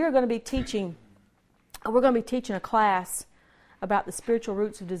to be teaching a class about the spiritual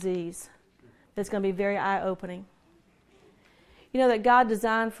roots of disease that's going to be very eye-opening. You know that God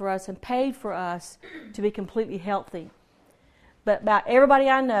designed for us and paid for us to be completely healthy. But about everybody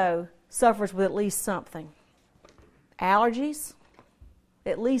I know suffers with at least something. Allergies,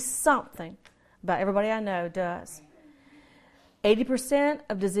 at least something. About everybody I know does. 80%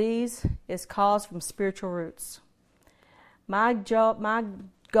 of disease is caused from spiritual roots. My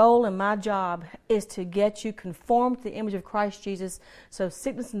goal and my job is to get you conformed to the image of Christ Jesus so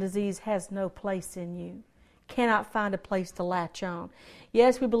sickness and disease has no place in you. Cannot find a place to latch on.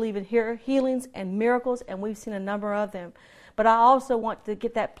 Yes, we believe in healings and miracles, and we've seen a number of them. But I also want to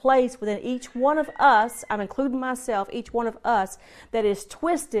get that place within each one of us, I'm including myself, each one of us, that is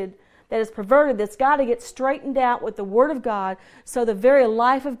twisted, that is perverted, that's got to get straightened out with the Word of God so the very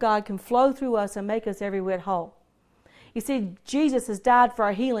life of God can flow through us and make us every whit whole. You see, Jesus has died for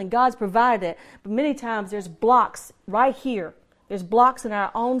our healing. God's provided it. But many times there's blocks right here. There's blocks in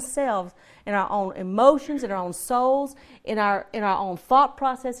our own selves, in our own emotions, in our own souls, in our own thought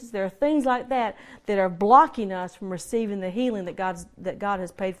processes. There are things like that that are blocking us from receiving the healing that God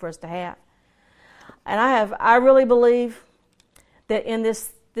has paid for us to have. And I really believe that in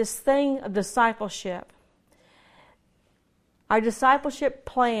this thing of discipleship, our discipleship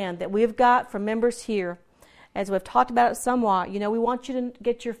plan that we've got for members here, as we've talked about it somewhat, we want you to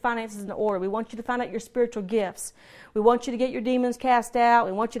get your finances in order. We want you to find out your spiritual gifts. We want you to get your demons cast out.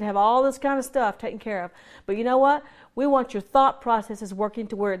 We want you to have all this kind of stuff taken care of. But you know what? We want your thought processes working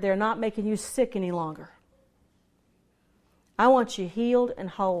to where they're not making you sick any longer. I want you healed and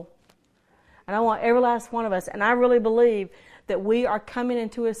whole. And I want every last one of us. And I really believe that we are coming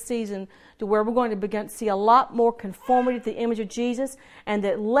into a season to where we're going to begin to see a lot more conformity to the image of Jesus, and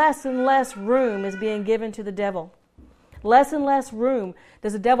that less and less room is being given to the devil. Less and less room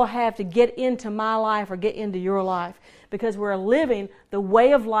does the devil have to get into my life or get into your life, because we're living the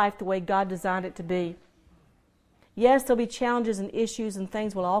way of life the way God designed it to be. Yes, there'll be challenges and issues and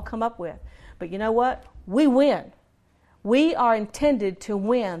things we'll all come up with. But you know what? we win. We are intended to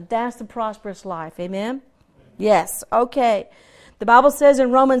win. That's the prosperous life. Amen? Yes. Okay. The Bible says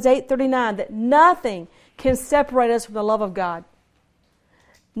in Romans 8:39 that nothing can separate us from the love of God.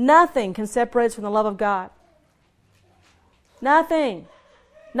 Nothing can separate us from the love of God. Nothing.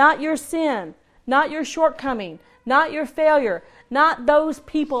 Not your sin. Not your shortcoming. Not your failure. Not those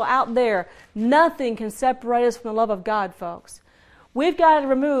people out there. Nothing can separate us from the love of God, folks. We've got to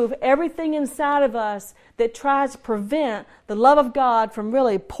remove everything inside of us that tries to prevent the love of God from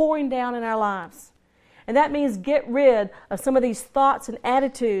really pouring down in our lives. And that means get rid of some of these thoughts and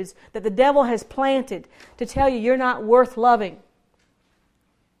attitudes that the devil has planted to tell you you're not worth loving.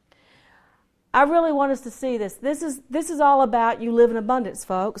 I really want us to see this. This is all about you live in abundance,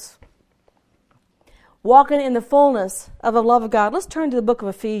 folks. Walking in the fullness of the love of God. Let's turn to the book of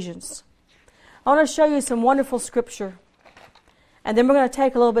Ephesians. I want to show you some wonderful scripture. And then we're going to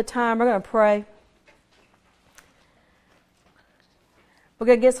take a little bit of time. We're going to pray. We're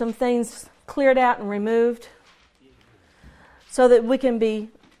going to get some things cleared out and removed so that we can be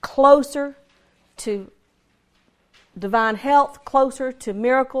closer to divine health, closer to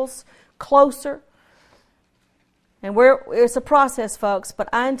miracles, closer. And it's a process, folks, but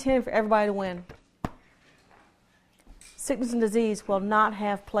I intend for everybody to win. Sickness and disease will not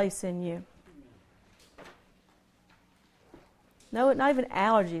have place in you. No, not even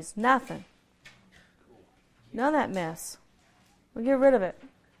allergies, nothing. None of that mess. We'll get rid of it.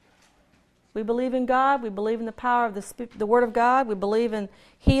 We believe in God. We believe in the power of the Word of God. We believe in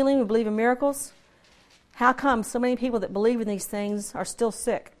healing. We believe in miracles. How come so many people that believe in these things are still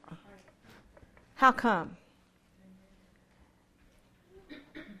sick? How come?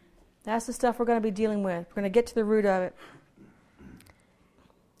 That's the stuff we're going to be dealing with. We're going to get to the root of it.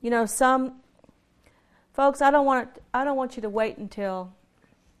 You know, folks, I don't want you to wait until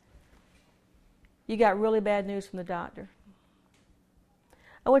you got really bad news from the doctor.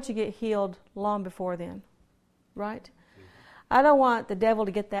 I want you to get healed long before then, right? I don't want the devil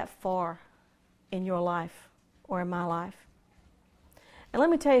to get that far in your life or in my life. And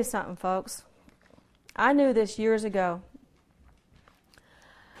let me tell you something, folks. I knew this years ago.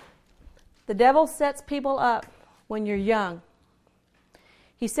 The devil sets people up when you're young.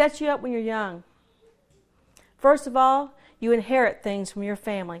 He sets you up when you're young. First of all, you inherit things from your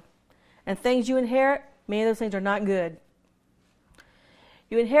family. And things you inherit, many of those things are not good.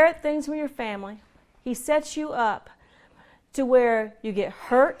 You inherit things from your family. He sets you up to where you get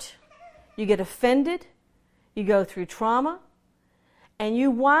hurt, you get offended, you go through trauma, and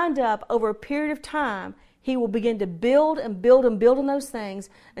you wind up over a period of time, he will begin to build and build and build on those things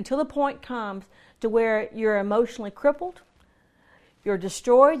until the point comes to where you're emotionally crippled, you're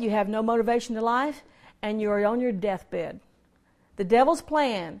destroyed, you have no motivation to life, and you're on your deathbed. The devil's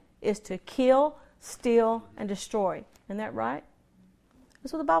plan is to kill, steal, and destroy. Isn't that right?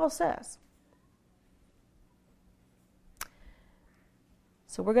 That's what the Bible says.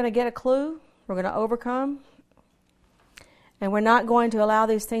 So we're going to get a clue. We're going to overcome. And we're not going to allow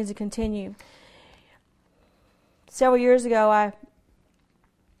these things to continue. Several years ago, I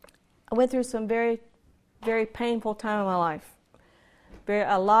went through some very, very painful time in my life.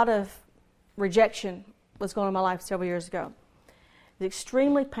 A lot of rejection was going on in my life several years ago. It was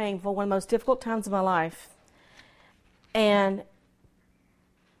extremely painful, one of the most difficult times of my life. And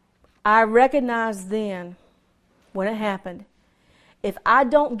I recognized then, when it happened, if I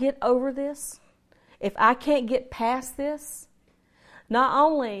don't get over this, if I can't get past this, not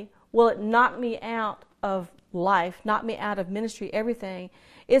only will it knock me out of life, knock me out of ministry, everything,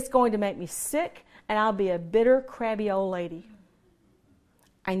 it's going to make me sick, and I'll be a bitter, crabby old lady.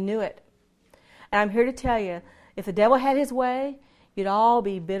 I knew it. And I'm here to tell you, if the devil had his way, you'd all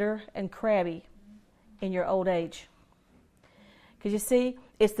be bitter and crabby in your old age. Because you see,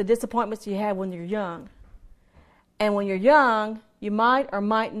 it's the disappointments you have when you're young. And when you're young, you might or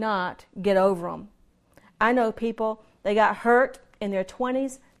might not get over them. I know people, they got hurt in their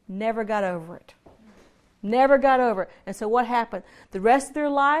 20s, never got over it. Never got over it. And so what happened? The rest of their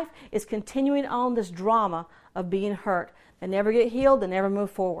life is continuing on this drama of being hurt. They never get healed, they never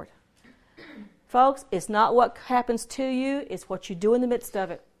move forward. Folks, it's not what happens to you, it's what you do in the midst of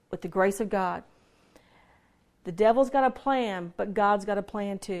it with the grace of God. The devil's got a plan, but God's got a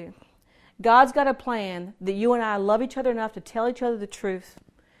plan too. God's got a plan that you and I love each other enough to tell each other the truth,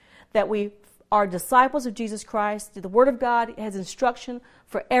 that we are disciples of Jesus Christ. The Word of God has instruction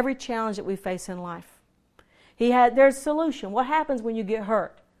for every challenge that we face in life. There's a solution. What happens when you get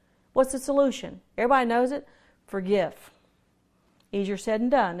hurt? What's the solution? Everybody knows it. Forgive. Easier said than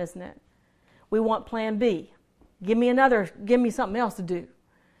done, isn't it? We want plan B. Give me something else to do.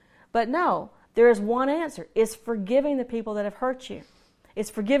 But no, There is one answer. It's forgiving the people that have hurt you. It's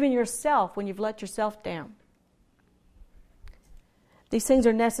forgiving yourself when you've let yourself down. These things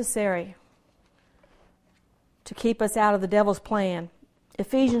are necessary to keep us out of the devil's plan.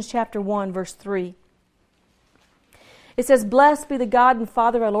 Ephesians chapter 1, verse 3. It says, "Blessed be the God and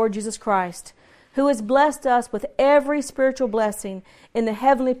Father of our Lord Jesus Christ, who has blessed us with every spiritual blessing in the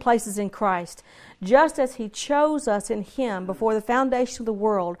heavenly places in Christ, just as He chose us in Him before the foundation of the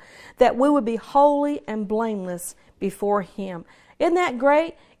world, that we would be holy and blameless before Him." Isn't that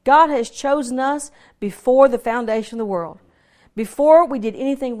great? God has chosen us before the foundation of the world. Before we did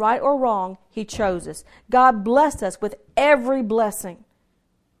anything right or wrong, He chose us. God blessed us with every blessing,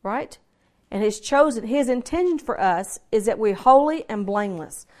 right? And His intention for us is that we're holy and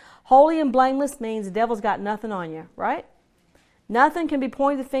blameless. Holy and blameless means the devil's got nothing on you, right? Nothing can be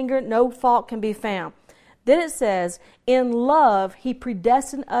pointed the finger, no fault can be found. Then it says, in love, He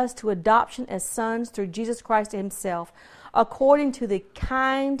predestined us to adoption as sons through Jesus Christ Himself, according to the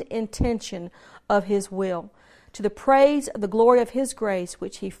kind intention of His will, to the praise of the glory of His grace,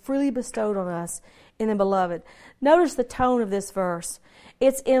 which He freely bestowed on us in the Beloved. Notice the tone of this verse.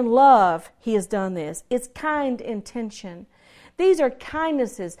 It's in love He has done this. It's kind intention. These are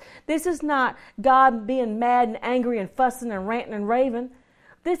kindnesses. This is not God being mad and angry and fussing and ranting and raving.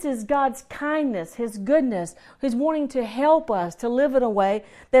 This is God's kindness, His goodness, His wanting to help us to live in a way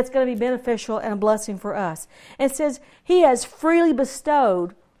that's going to be beneficial and a blessing for us. And it says He has freely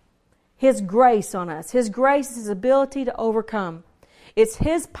bestowed His grace on us. His grace is His ability to overcome. It's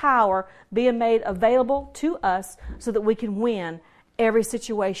His power being made available to us so that we can win every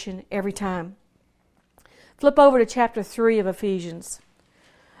situation, every time. Flip over to chapter 3 of Ephesians,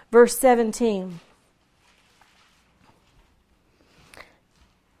 verse 17.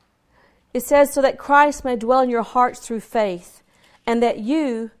 It says, "So that Christ may dwell in your hearts through faith, and that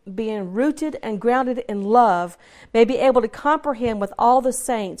you, being rooted and grounded in love, may be able to comprehend with all the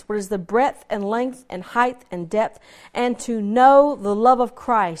saints what is the breadth and length and height and depth, and to know the love of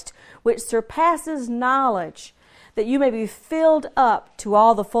Christ, which surpasses knowledge, that you may be filled up to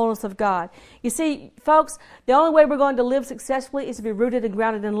all the fullness of God." You see, folks, the only way we're going to live successfully is to be rooted and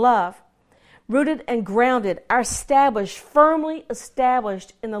grounded in love. Rooted and grounded, are established, firmly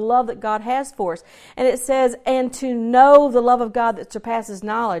established in the love that God has for us. And it says, and to know the love of God that surpasses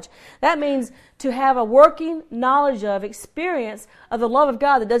knowledge. That means to have a working knowledge of, experience of the love of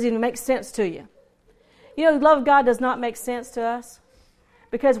God that doesn't even make sense to you. You know, the love of God does not make sense to us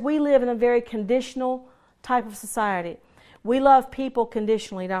because we live in a very conditional type of society. We love people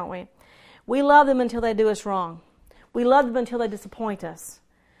conditionally, don't we? We love them until they do us wrong. We love them until they disappoint us.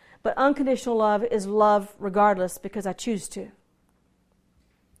 But unconditional love is love regardless because I choose to.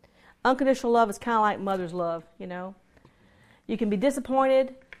 Unconditional love is kind of like mother's love, you know. You can be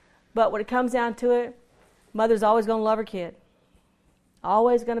disappointed, but when it comes down to it, mother's always going to love her kid.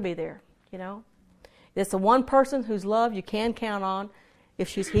 Always going to be there, you know. It's the one person whose love you can count on, if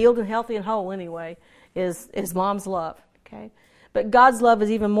she's healed and healthy and whole anyway, is mom's love, okay? But God's love is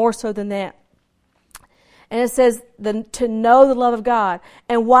even more so than that. And it says to know the love of God.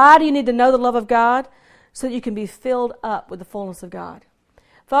 And why do you need to know the love of God? So that you can be filled up with the fullness of God.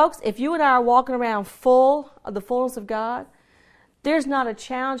 Folks, if you and I are walking around full of the fullness of God, there's not a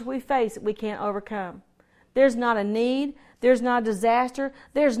challenge we face that we can't overcome. There's not a need. There's not a disaster.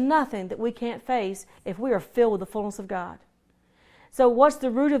 There's nothing that we can't face if we are filled with the fullness of God. So what's the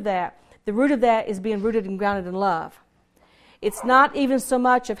root of that? The root of that is being rooted and grounded in love. It's not even so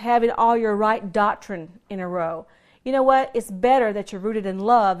much of having all your right doctrine in a row. You know what? It's better that you're rooted in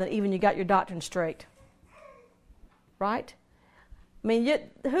love than even you got your doctrine straight. Right? I mean,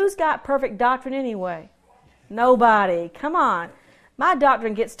 who's got perfect doctrine anyway? Nobody. Come on. My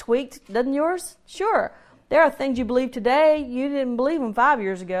doctrine gets tweaked, doesn't yours? Sure. There are things you believe today you didn't believe them 5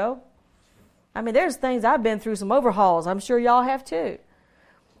 years ago. I mean, there's things I've been through some overhauls. I'm sure y'all have too.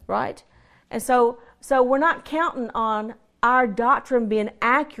 Right? And so we're not counting on our doctrine being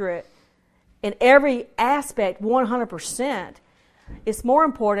accurate in every aspect 100%. It's more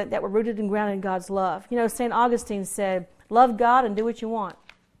important that we're rooted and grounded in God's love. You know, St. Augustine said, love God and do what you want.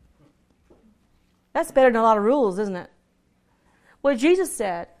 That's better than a lot of rules, isn't it? Well, Jesus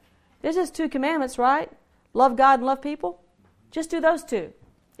said, there's just 2 commandments, right? Love God and love people. Just do those 2.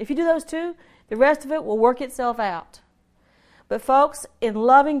 If you do those 2, the rest of it will work itself out. But folks, in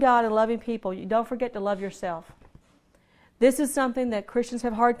loving God and loving people, you don't forget to love yourself. This is something that Christians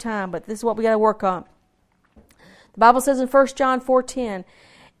have a hard time, but this is what we got to work on. The Bible says in 1 John 4:10,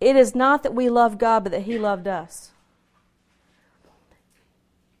 it is not that we love God, but that He loved us.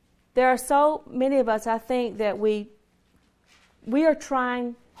 There are so many of us, I think, that we are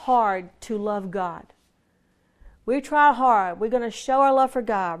trying hard to love God. We try hard. We're going to show our love for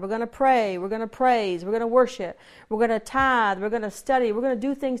God. We're going to pray. We're going to praise. We're going to worship. We're going to tithe. We're going to study. We're going to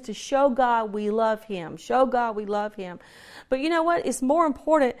do things to show God we love Him. Show God we love Him. But you know what? It's more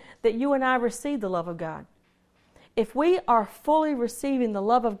important that you and I receive the love of God. If we are fully receiving the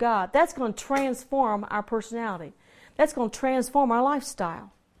love of God, that's going to transform our personality. That's going to transform our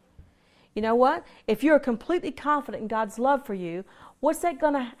lifestyle. You know what? If you're completely confident in God's love for you, how is that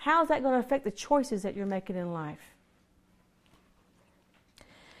going to affect the choices that you're making in life?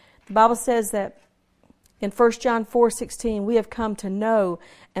 The Bible says that in 1 John 4:16, we have come to know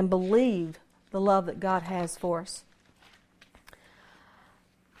and believe the love that God has for us.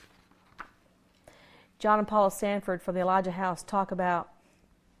 John and Paula Sanford from the Elijah House talk about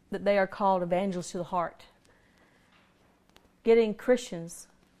that they are called evangelists to the heart. Getting Christians'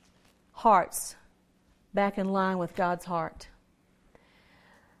 hearts back in line with God's heart.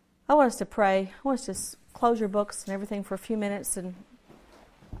 I want us to pray. I want us to close your books and everything for a few minutes, and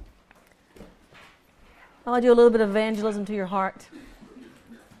I want to do a little bit of evangelism to your heart.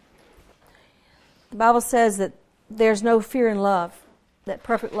 The Bible says that there's no fear in love, that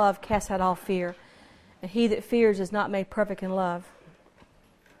perfect love casts out all fear, and he that fears is not made perfect in love.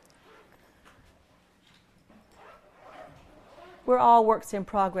 We're all works in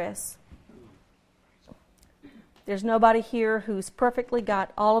progress. There's nobody here who's perfectly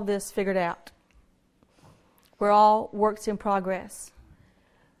got all of this figured out. We're all works in progress.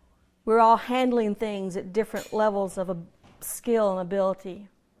 We're all handling things at different levels of skill and ability.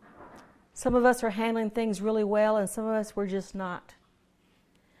 Some of us are handling things really well, and some of us we're just not.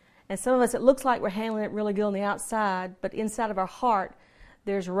 And some of us, it looks like we're handling it really good on the outside, but inside of our heart,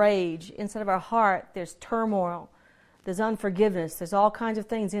 there's rage. Inside of our heart, there's turmoil. There's unforgiveness. There's all kinds of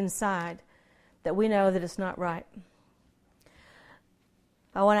things inside that we know that it's not right.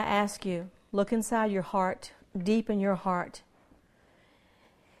 I want to ask you, look inside your heart, deep in your heart.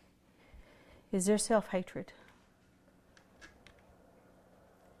 Is there self-hatred?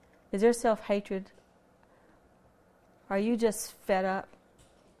 Is there self-hatred? Are you just fed up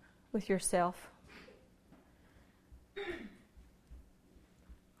with yourself?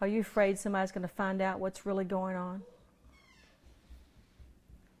 Are you afraid somebody's going to find out what's really going on?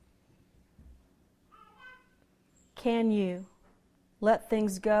 Can you let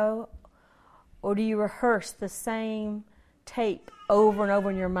things go, or do you rehearse the same tape over and over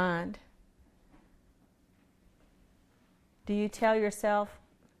in your mind? Do you tell yourself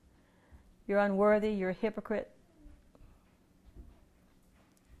you're unworthy, you're a hypocrite?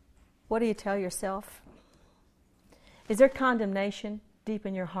 What do you tell yourself? Is there condemnation deep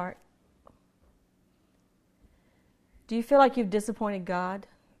in your heart? Do you feel like you've disappointed God?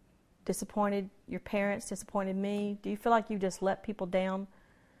 Disappointed your parents, disappointed me? Do you feel like you just let people down?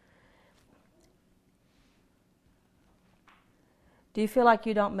 Do you feel like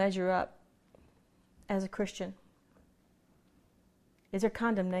you don't measure up as a Christian? Is there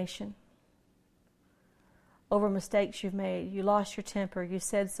condemnation over mistakes you've made? You lost your temper, you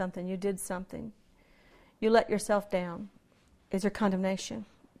said something, you did something. You let yourself down. Is there condemnation?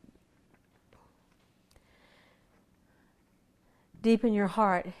 Deep in your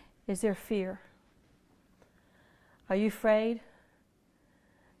heart, is there fear? Are you afraid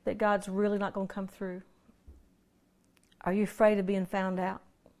that God's really not going to come through? Are you afraid of being found out?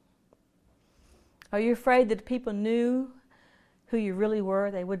 Are you afraid that if people knew who you really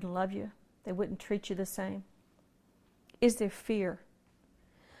were, they wouldn't love you? They wouldn't treat you the same? Is there fear?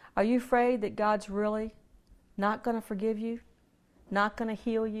 Are you afraid that God's really not going to forgive you? Not going to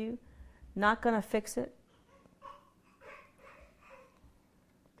heal you? Not going to fix it?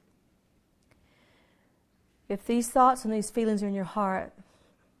 If these thoughts and these feelings are in your heart,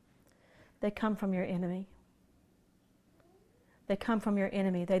 they come from your enemy. They come from your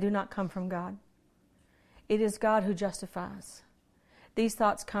enemy. They do not come from God. It is God who justifies. These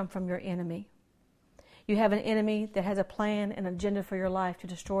thoughts come from your enemy. You have an enemy that has a plan and agenda for your life to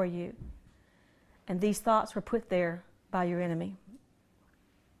destroy you. And these thoughts were put there by your enemy.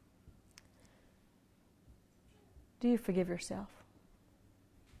 Do you forgive yourself?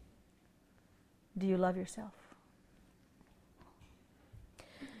 Do you love yourself?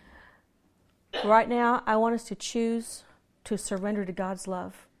 Right now, I want us to choose to surrender to God's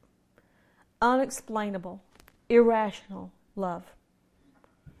love. Unexplainable, irrational love.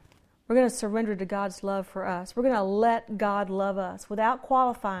 We're going to surrender to God's love for us. We're going to let God love us without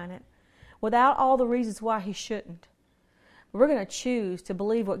qualifying it, without all the reasons why He shouldn't. We're going to choose to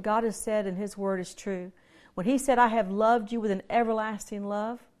believe what God has said in His Word is true. When He said, I have loved you with an everlasting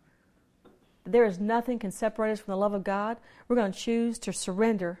love, There is nothing can separate us from the love of God. We're going to choose to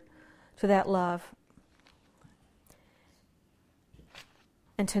surrender to that love.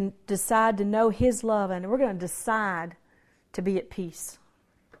 And to decide to know His love. And we're going to decide to be at peace.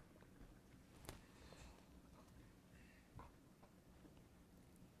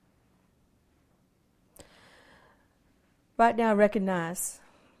 Right now, recognize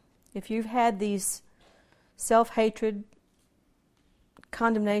if you've had these self-hatred,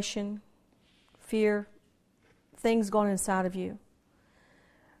 condemnation, fear, things going inside of you,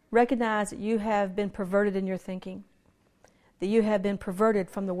 recognize that you have been perverted in your thinking, that you have been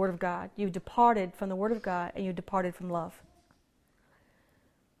perverted from the Word of God. You've departed from the Word of God, and you've departed from love.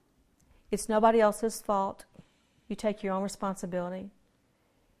 It's nobody else's fault. You take your own responsibility.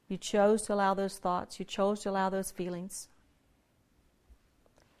 You chose to allow those thoughts. You chose to allow those feelings.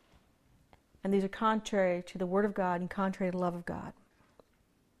 And these are contrary to the Word of God and contrary to the love of God.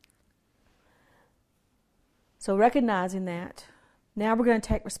 So recognizing that, now we're going to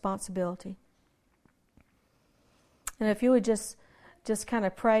take responsibility. And if you would just kind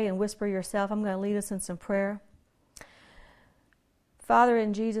of pray and whisper yourself, I'm going to lead us in some prayer. Father,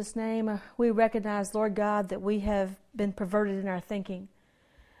 in Jesus' name, we recognize, Lord God, that we have been perverted in our thinking.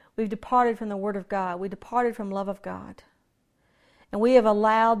 We've departed from the Word of God. We departed from love of God. And we have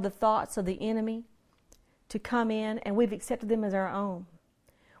allowed the thoughts of the enemy to come in, and we've accepted them as our own.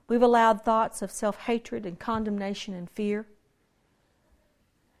 We've allowed thoughts of self-hatred and condemnation and fear.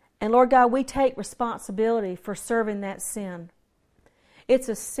 And Lord God, we take responsibility for serving that sin. It's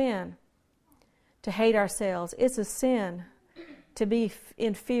a sin to hate ourselves. It's a sin to be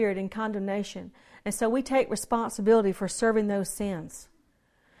in fear and condemnation. And so we take responsibility for serving those sins.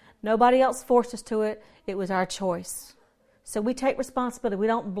 Nobody else forced us to it. It was our choice. So we take responsibility. We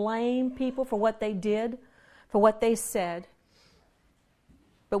don't blame people for what they did, for what they said,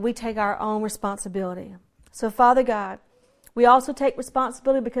 but we take our own responsibility. So Father God, we also take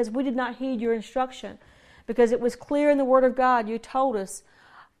responsibility because we did not heed your instruction, because it was clear in the Word of God. You told us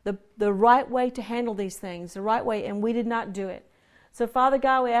the right way to handle these things, the right way, and we did not do it. So Father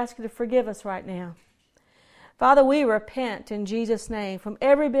God, we ask you to forgive us right now. Father, we repent in Jesus' name from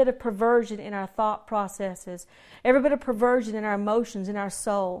every bit of perversion in our thought processes, every bit of perversion in our emotions, in our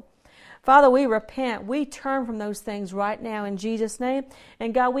soul. Father, we repent. We turn from those things right now in Jesus' name.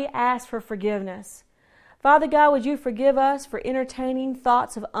 And God, we ask for forgiveness. Father God, would you forgive us for entertaining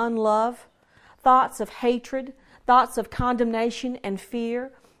thoughts of unlove, thoughts of hatred, thoughts of condemnation and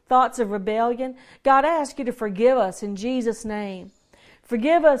fear, thoughts of rebellion. God, I ask you to forgive us in Jesus' name.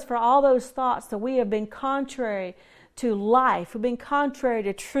 Forgive us for all those thoughts that we have been contrary to life. We've been contrary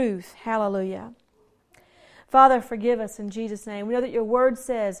to truth. Hallelujah. Father, forgive us in Jesus' name. We know that your word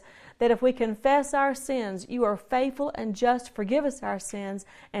says that if we confess our sins, you are faithful and just to forgive us our sins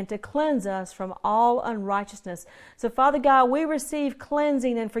and to cleanse us from all unrighteousness. So, Father God, we receive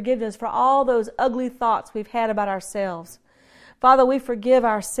cleansing and forgiveness for all those ugly thoughts we've had about ourselves. Father, we forgive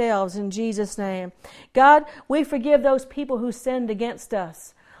ourselves in Jesus' name. God, we forgive those people who sinned against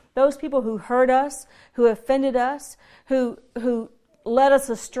us, those people who hurt us, who offended us, who led us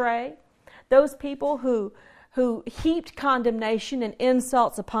astray, those people who heaped condemnation and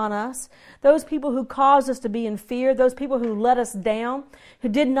insults upon us, those people who caused us to be in fear, those people who let us down, who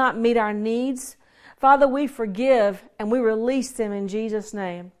did not meet our needs. Father, we forgive and we release them in Jesus'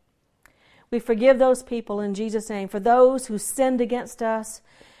 name. We forgive those people in Jesus' name for those who sinned against us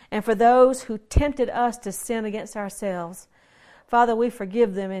and for those who tempted us to sin against ourselves. Father, we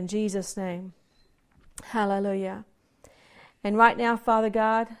forgive them in Jesus' name. Hallelujah. And right now, Father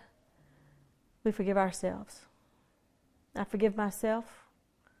God, we forgive ourselves. I forgive myself.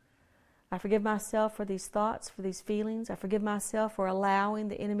 I forgive myself for these thoughts, for these feelings. I forgive myself for allowing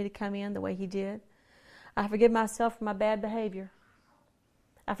the enemy to come in the way he did. I forgive myself for my bad behavior.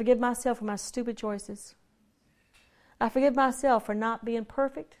 I forgive myself for my stupid choices. I forgive myself for not being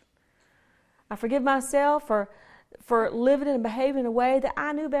perfect. I forgive myself for living and behaving in a way that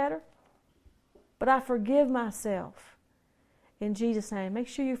I knew better. But I forgive myself in Jesus' name. Make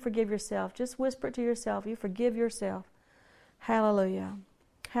sure you forgive yourself. Just whisper it to yourself. You forgive yourself. Hallelujah.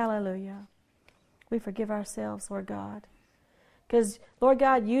 Hallelujah. We forgive ourselves, Lord God. Because, Lord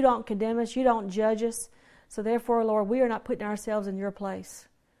God, you don't condemn us. You don't judge us. So therefore, Lord, we are not putting ourselves in your place.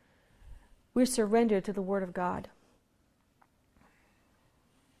 We surrender to the Word of God.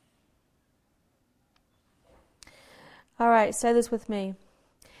 All right, say this with me.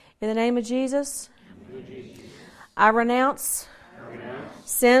 In the name of Jesus, I renounce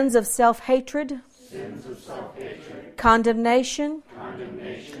sins of self-hatred, condemnation,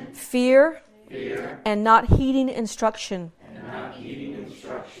 fear, and not heeding instruction.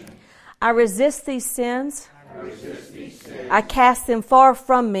 I resist these sins. I cast them far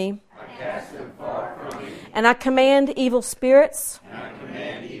from me. And I command evil spirits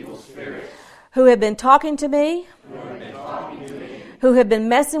who have been talking to me, who have been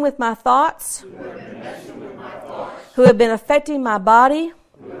messing with my thoughts, who have been affecting my body,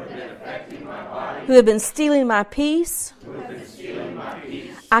 who have been stealing my peace.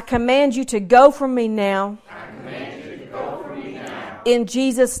 I command you to go from me now. In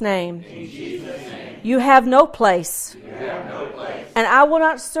Jesus' name. You have no place. And I will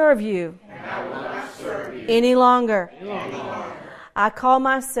not serve you any longer. I call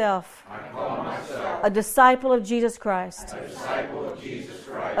myself a disciple of Jesus Christ,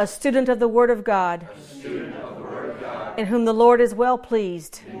 a student of the Word of God, in whom the Lord is well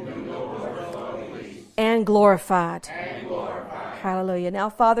pleased and glorified. Hallelujah. Now,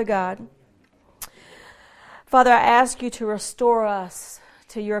 Father God, Father, I ask you to restore us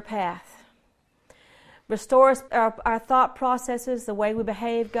to your path. Restore us, our thought processes, the way we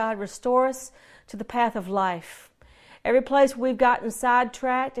behave, God. Restore us to the path of life. Every place we've gotten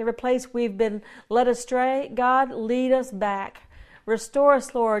sidetracked, every place we've been led astray, God, lead us back. Restore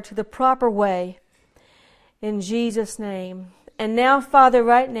us, Lord, to the proper way. In Jesus' name. And now, Father,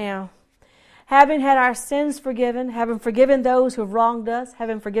 right now, having had our sins forgiven, having forgiven those who have wronged us,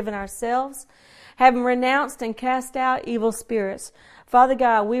 having forgiven ourselves, having renounced and cast out evil spirits, Father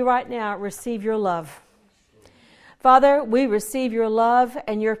God, we right now receive your love. Father, we receive your love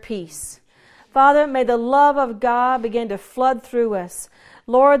and your peace. Father, may the love of God begin to flood through us.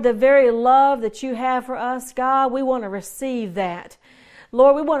 Lord, the very love that you have for us, God, we want to receive that.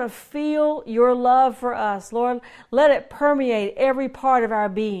 Lord, we want to feel your love for us. Lord, let it permeate every part of our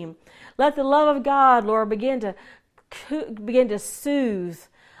being. Let the love of God, Lord, begin to soothe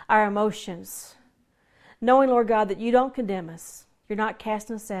our emotions. Knowing, Lord God, that you don't condemn us. You're not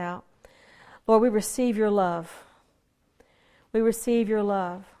casting us out. Lord, we receive your love. We receive your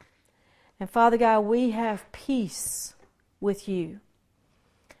love. And Father God, we have peace with you.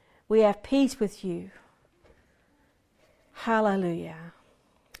 We have peace with you. Hallelujah.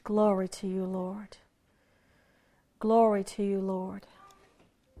 Glory to you, Lord. Glory to you, Lord.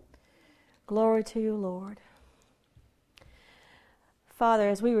 Glory to you, Lord. Father,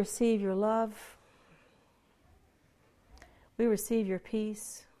 as we receive your love, we receive your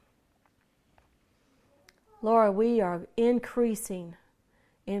peace. Lord, we are increasing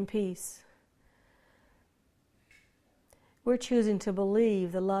in peace. We're choosing to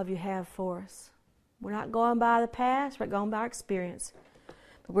believe the love you have for us. We're not going by the past, we're going by our experience.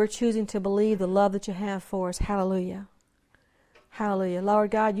 But we're choosing to believe the love that you have for us. Hallelujah. Hallelujah.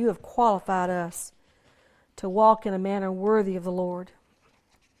 Lord God, you have qualified us to walk in a manner worthy of the Lord.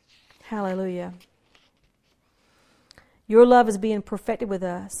 Hallelujah. Your love is being perfected with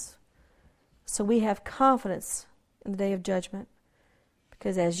us. So we have confidence in the day of judgment.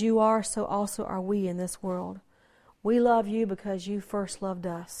 Because as you are, so also are we in this world. We love you because you first loved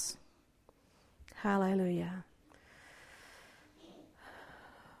us. Hallelujah.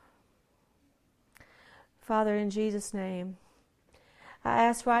 Father, in Jesus' name, I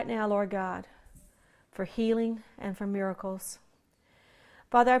ask right now, Lord God, for healing and for miracles.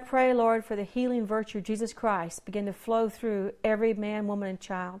 Father, I pray, Lord, for the healing virtue of Jesus Christ begin to flow through every man, woman, and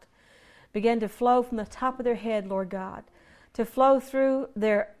child. Begin to flow from the top of their head, Lord God, to flow through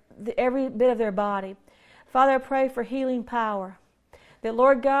every bit of their body. Father, I pray for healing power. That,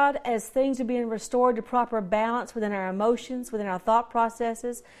 Lord God, as things are being restored to proper balance within our emotions, within our thought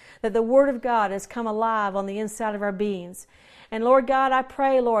processes, that the Word of God has come alive on the inside of our beings. And Lord God, I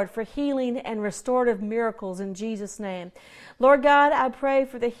pray, Lord, for healing and restorative miracles in Jesus' name. Lord God, I pray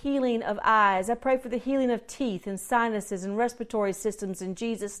for the healing of eyes. I pray for the healing of teeth and sinuses and respiratory systems in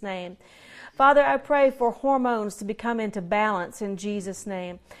Jesus' name. Father, I pray for hormones to become into balance in Jesus'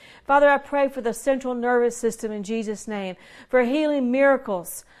 name. Father, I pray for the central nervous system in Jesus' name, for healing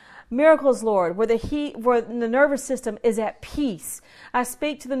miracles. Miracles, Lord, where the nervous system is at peace. I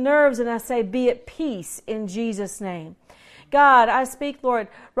speak to the nerves and I say, be at peace in Jesus' name. God, I speak, Lord,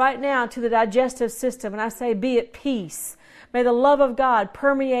 right now to the digestive system and I say, be at peace. May the love of God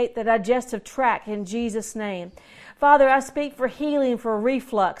permeate the digestive tract in Jesus' name. Father, I speak for healing for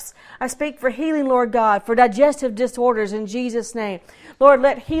reflux. I speak for healing, Lord God, for digestive disorders in Jesus' name. Lord,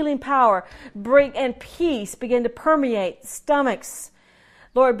 let healing power bring and peace begin to permeate stomachs.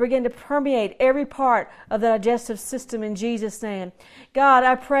 Lord, begin to permeate every part of the digestive system in Jesus' name. God,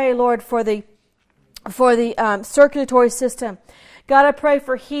 I pray, Lord, for the circulatory system. God, I pray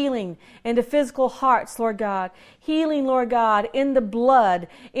for healing into physical hearts, Lord God. Healing, Lord God, in the blood,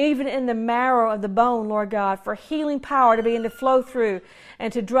 even in the marrow of the bone, Lord God, for healing power to begin to flow through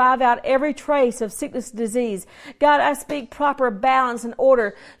and to drive out every trace of sickness and disease. God, I speak proper balance and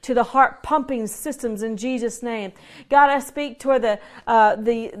order to the heart pumping systems in Jesus' name. God, I speak toward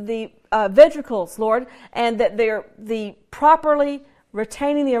the ventricles, Lord, and that they're properly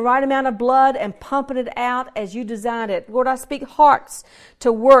retaining the right amount of blood and pumping it out as you designed it. Lord, I speak hearts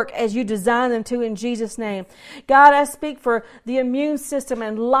to work as you designed them to in Jesus' name. God, I speak for the immune system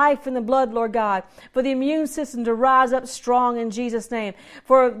and life in the blood, Lord God, for the immune system to rise up strong in Jesus' name,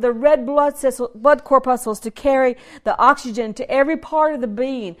 for the red blood corpuscles to carry the oxygen to every part of the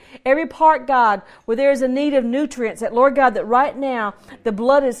being, every part, God, where there is a need of nutrients, that, Lord God, that right now the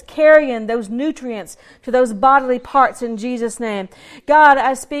blood is carrying those nutrients to those bodily parts in Jesus' name. God,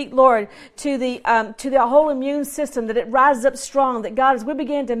 I speak, Lord, to the whole immune system, that it rises up strong, that God, as we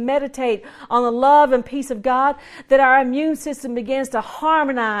begin to meditate on the love and peace of God, that our immune system begins to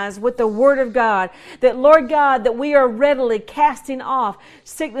harmonize with the Word of God, that, Lord God, that we are readily casting off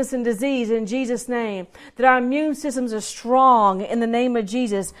sickness and disease in Jesus' name, that our immune systems are strong in the name of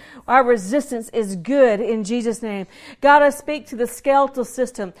Jesus. Our resistance is good in Jesus' name. God, I speak to the skeletal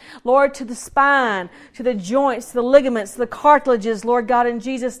system, Lord, to the spine, to the joints, to the ligaments, to the cartilages, Lord God, in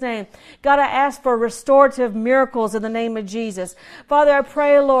Jesus' name. God, I ask for restorative miracles in the name of Jesus. Father, I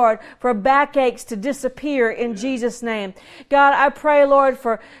pray, Lord, for backaches to disappear in Jesus' name. God, I pray, Lord,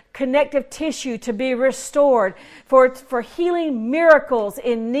 for connective tissue to be restored, for healing miracles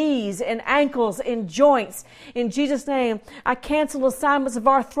in knees and ankles, in joints. In Jesus' name, I cancel assignments of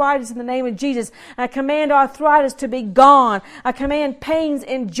arthritis in the name of Jesus. I command arthritis to be gone. I command pains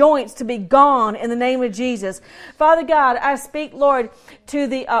in joints to be gone in the name of Jesus. Father God, I speak, Lord, to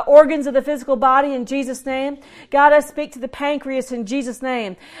the organs of the physical body in Jesus' name. God, I speak to the pancreas in Jesus'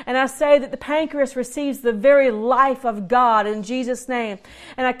 name. And I say that the pancreas receives the very life of God in Jesus' name.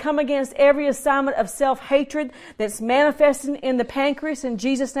 And I come against every assignment of self-hatred that's manifesting in the pancreas in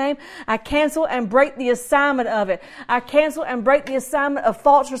Jesus' name. I cancel and break the assignment of it. I cancel and break the assignment of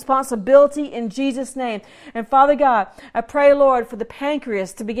false responsibility in Jesus' name. And Father God, I pray, Lord, for the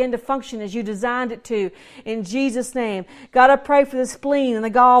pancreas to begin to function as you designed it to in Jesus' name. God, I pray for the spleen and the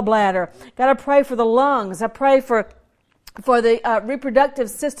gallbladder. God, I pray for the lungs. I pray for the reproductive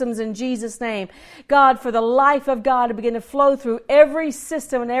systems in Jesus' name. God, for the life of God to begin to flow through every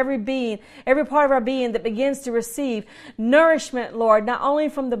system and every being, every part of our being that begins to receive nourishment, Lord, not only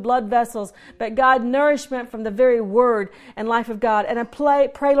from the blood vessels, but God, nourishment from the very Word and life of God. And I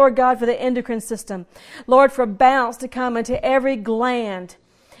pray, Lord God, for the endocrine system. Lord, for balance to come into every gland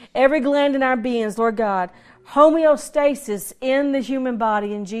in our beings, Lord God. Homeostasis in the human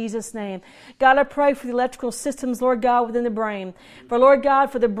body in Jesus' name. God, I pray for the electrical systems, Lord God, within the brain. For, Lord God,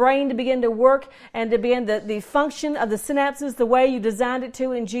 for the brain to begin to work and to begin the function of the synapses the way you designed it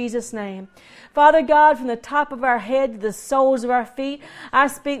to in Jesus' name. Father God, from the top of our head to the soles of our feet, I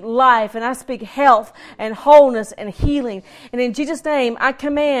speak life and I speak health and wholeness and healing. And in Jesus' name, I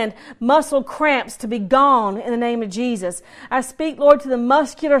command muscle cramps to be gone in the name of Jesus. I speak, Lord, to the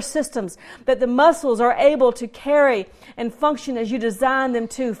muscular systems, that the muscles are able to carry and function as you designed them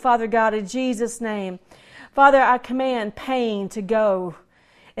to, Father God, in Jesus' name. Father, I command pain to go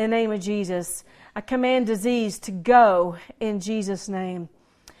in the name of Jesus. I command disease to go in Jesus' name.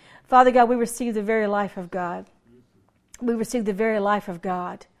 Father God, we receive the very life of God. We receive the very life of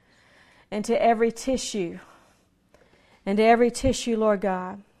God into every tissue, Lord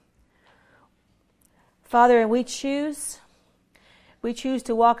God. Father, and we choose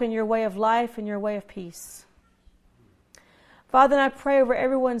to walk in your way of life and your way of peace. Father, and I pray over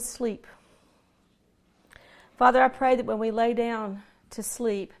everyone's sleep. Father, I pray that when we lay down to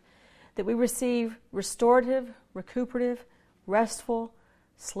sleep, that we receive restorative, recuperative, restful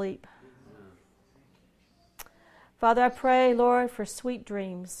sleep. Father, I pray, Lord, for sweet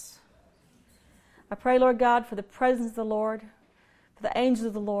dreams. I pray, Lord God, for the presence of the Lord, for the angels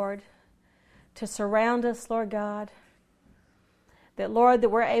of the Lord to surround us, Lord God. That, Lord, that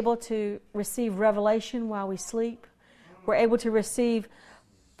we're able to receive revelation while we sleep. We're able to receive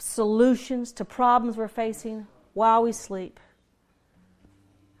solutions to problems we're facing while we sleep.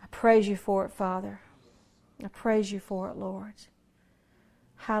 I praise you for it, Father. I praise you for it, Lord.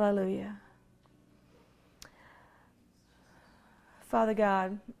 Hallelujah. Father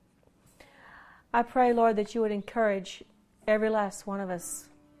God, I pray, Lord, that you would encourage every last one of us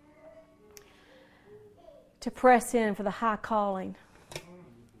to press in for the high calling.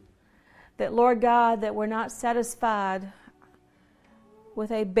 That, Lord God, that we're not satisfied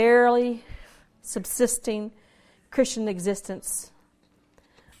with a barely subsisting Christian existence.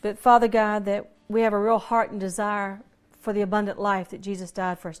 But Father God, that we have a real heart and desire for the abundant life that Jesus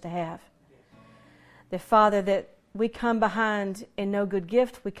died for us to have. That Father, that we come behind in no good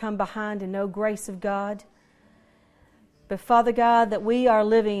gift, we come behind in no grace of God. But Father God, that we are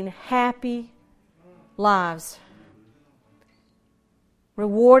living happy lives,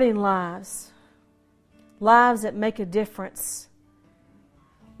 rewarding lives, lives that make a difference,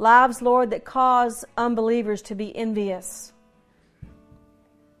 lives, Lord, that cause unbelievers to be envious.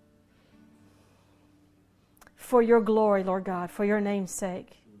 For your glory, Lord God, for your name's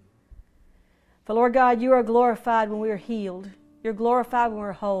sake. For Lord God, you are glorified when we are healed. You're glorified when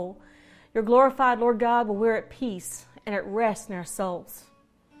we're whole. You're glorified, Lord God, when we're at peace and at rest in our souls.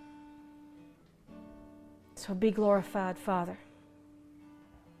 So be glorified, Father.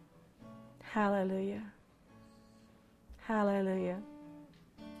 Hallelujah. Hallelujah.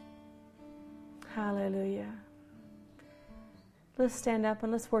 Hallelujah. Let's stand up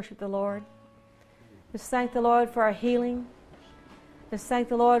and let's worship the Lord. Let's thank the Lord for our healing. Let's thank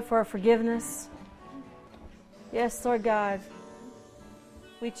the Lord for our forgiveness. Yes, Lord God.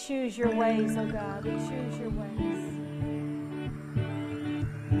 We choose your ways, oh God. We choose your ways.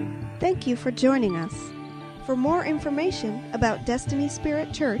 Thank you for joining us. For more information about Destiny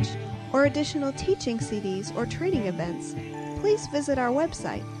Spirit Church or additional teaching CDs or training events, please visit our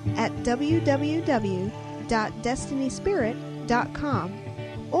website at www.destinyspirit.com,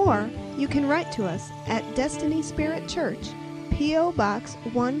 or you can write to us at Destiny Spirit Church, P.O. Box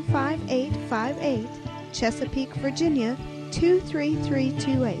 15858, Chesapeake, Virginia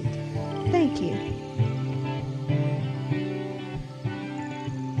 23328. Thank you.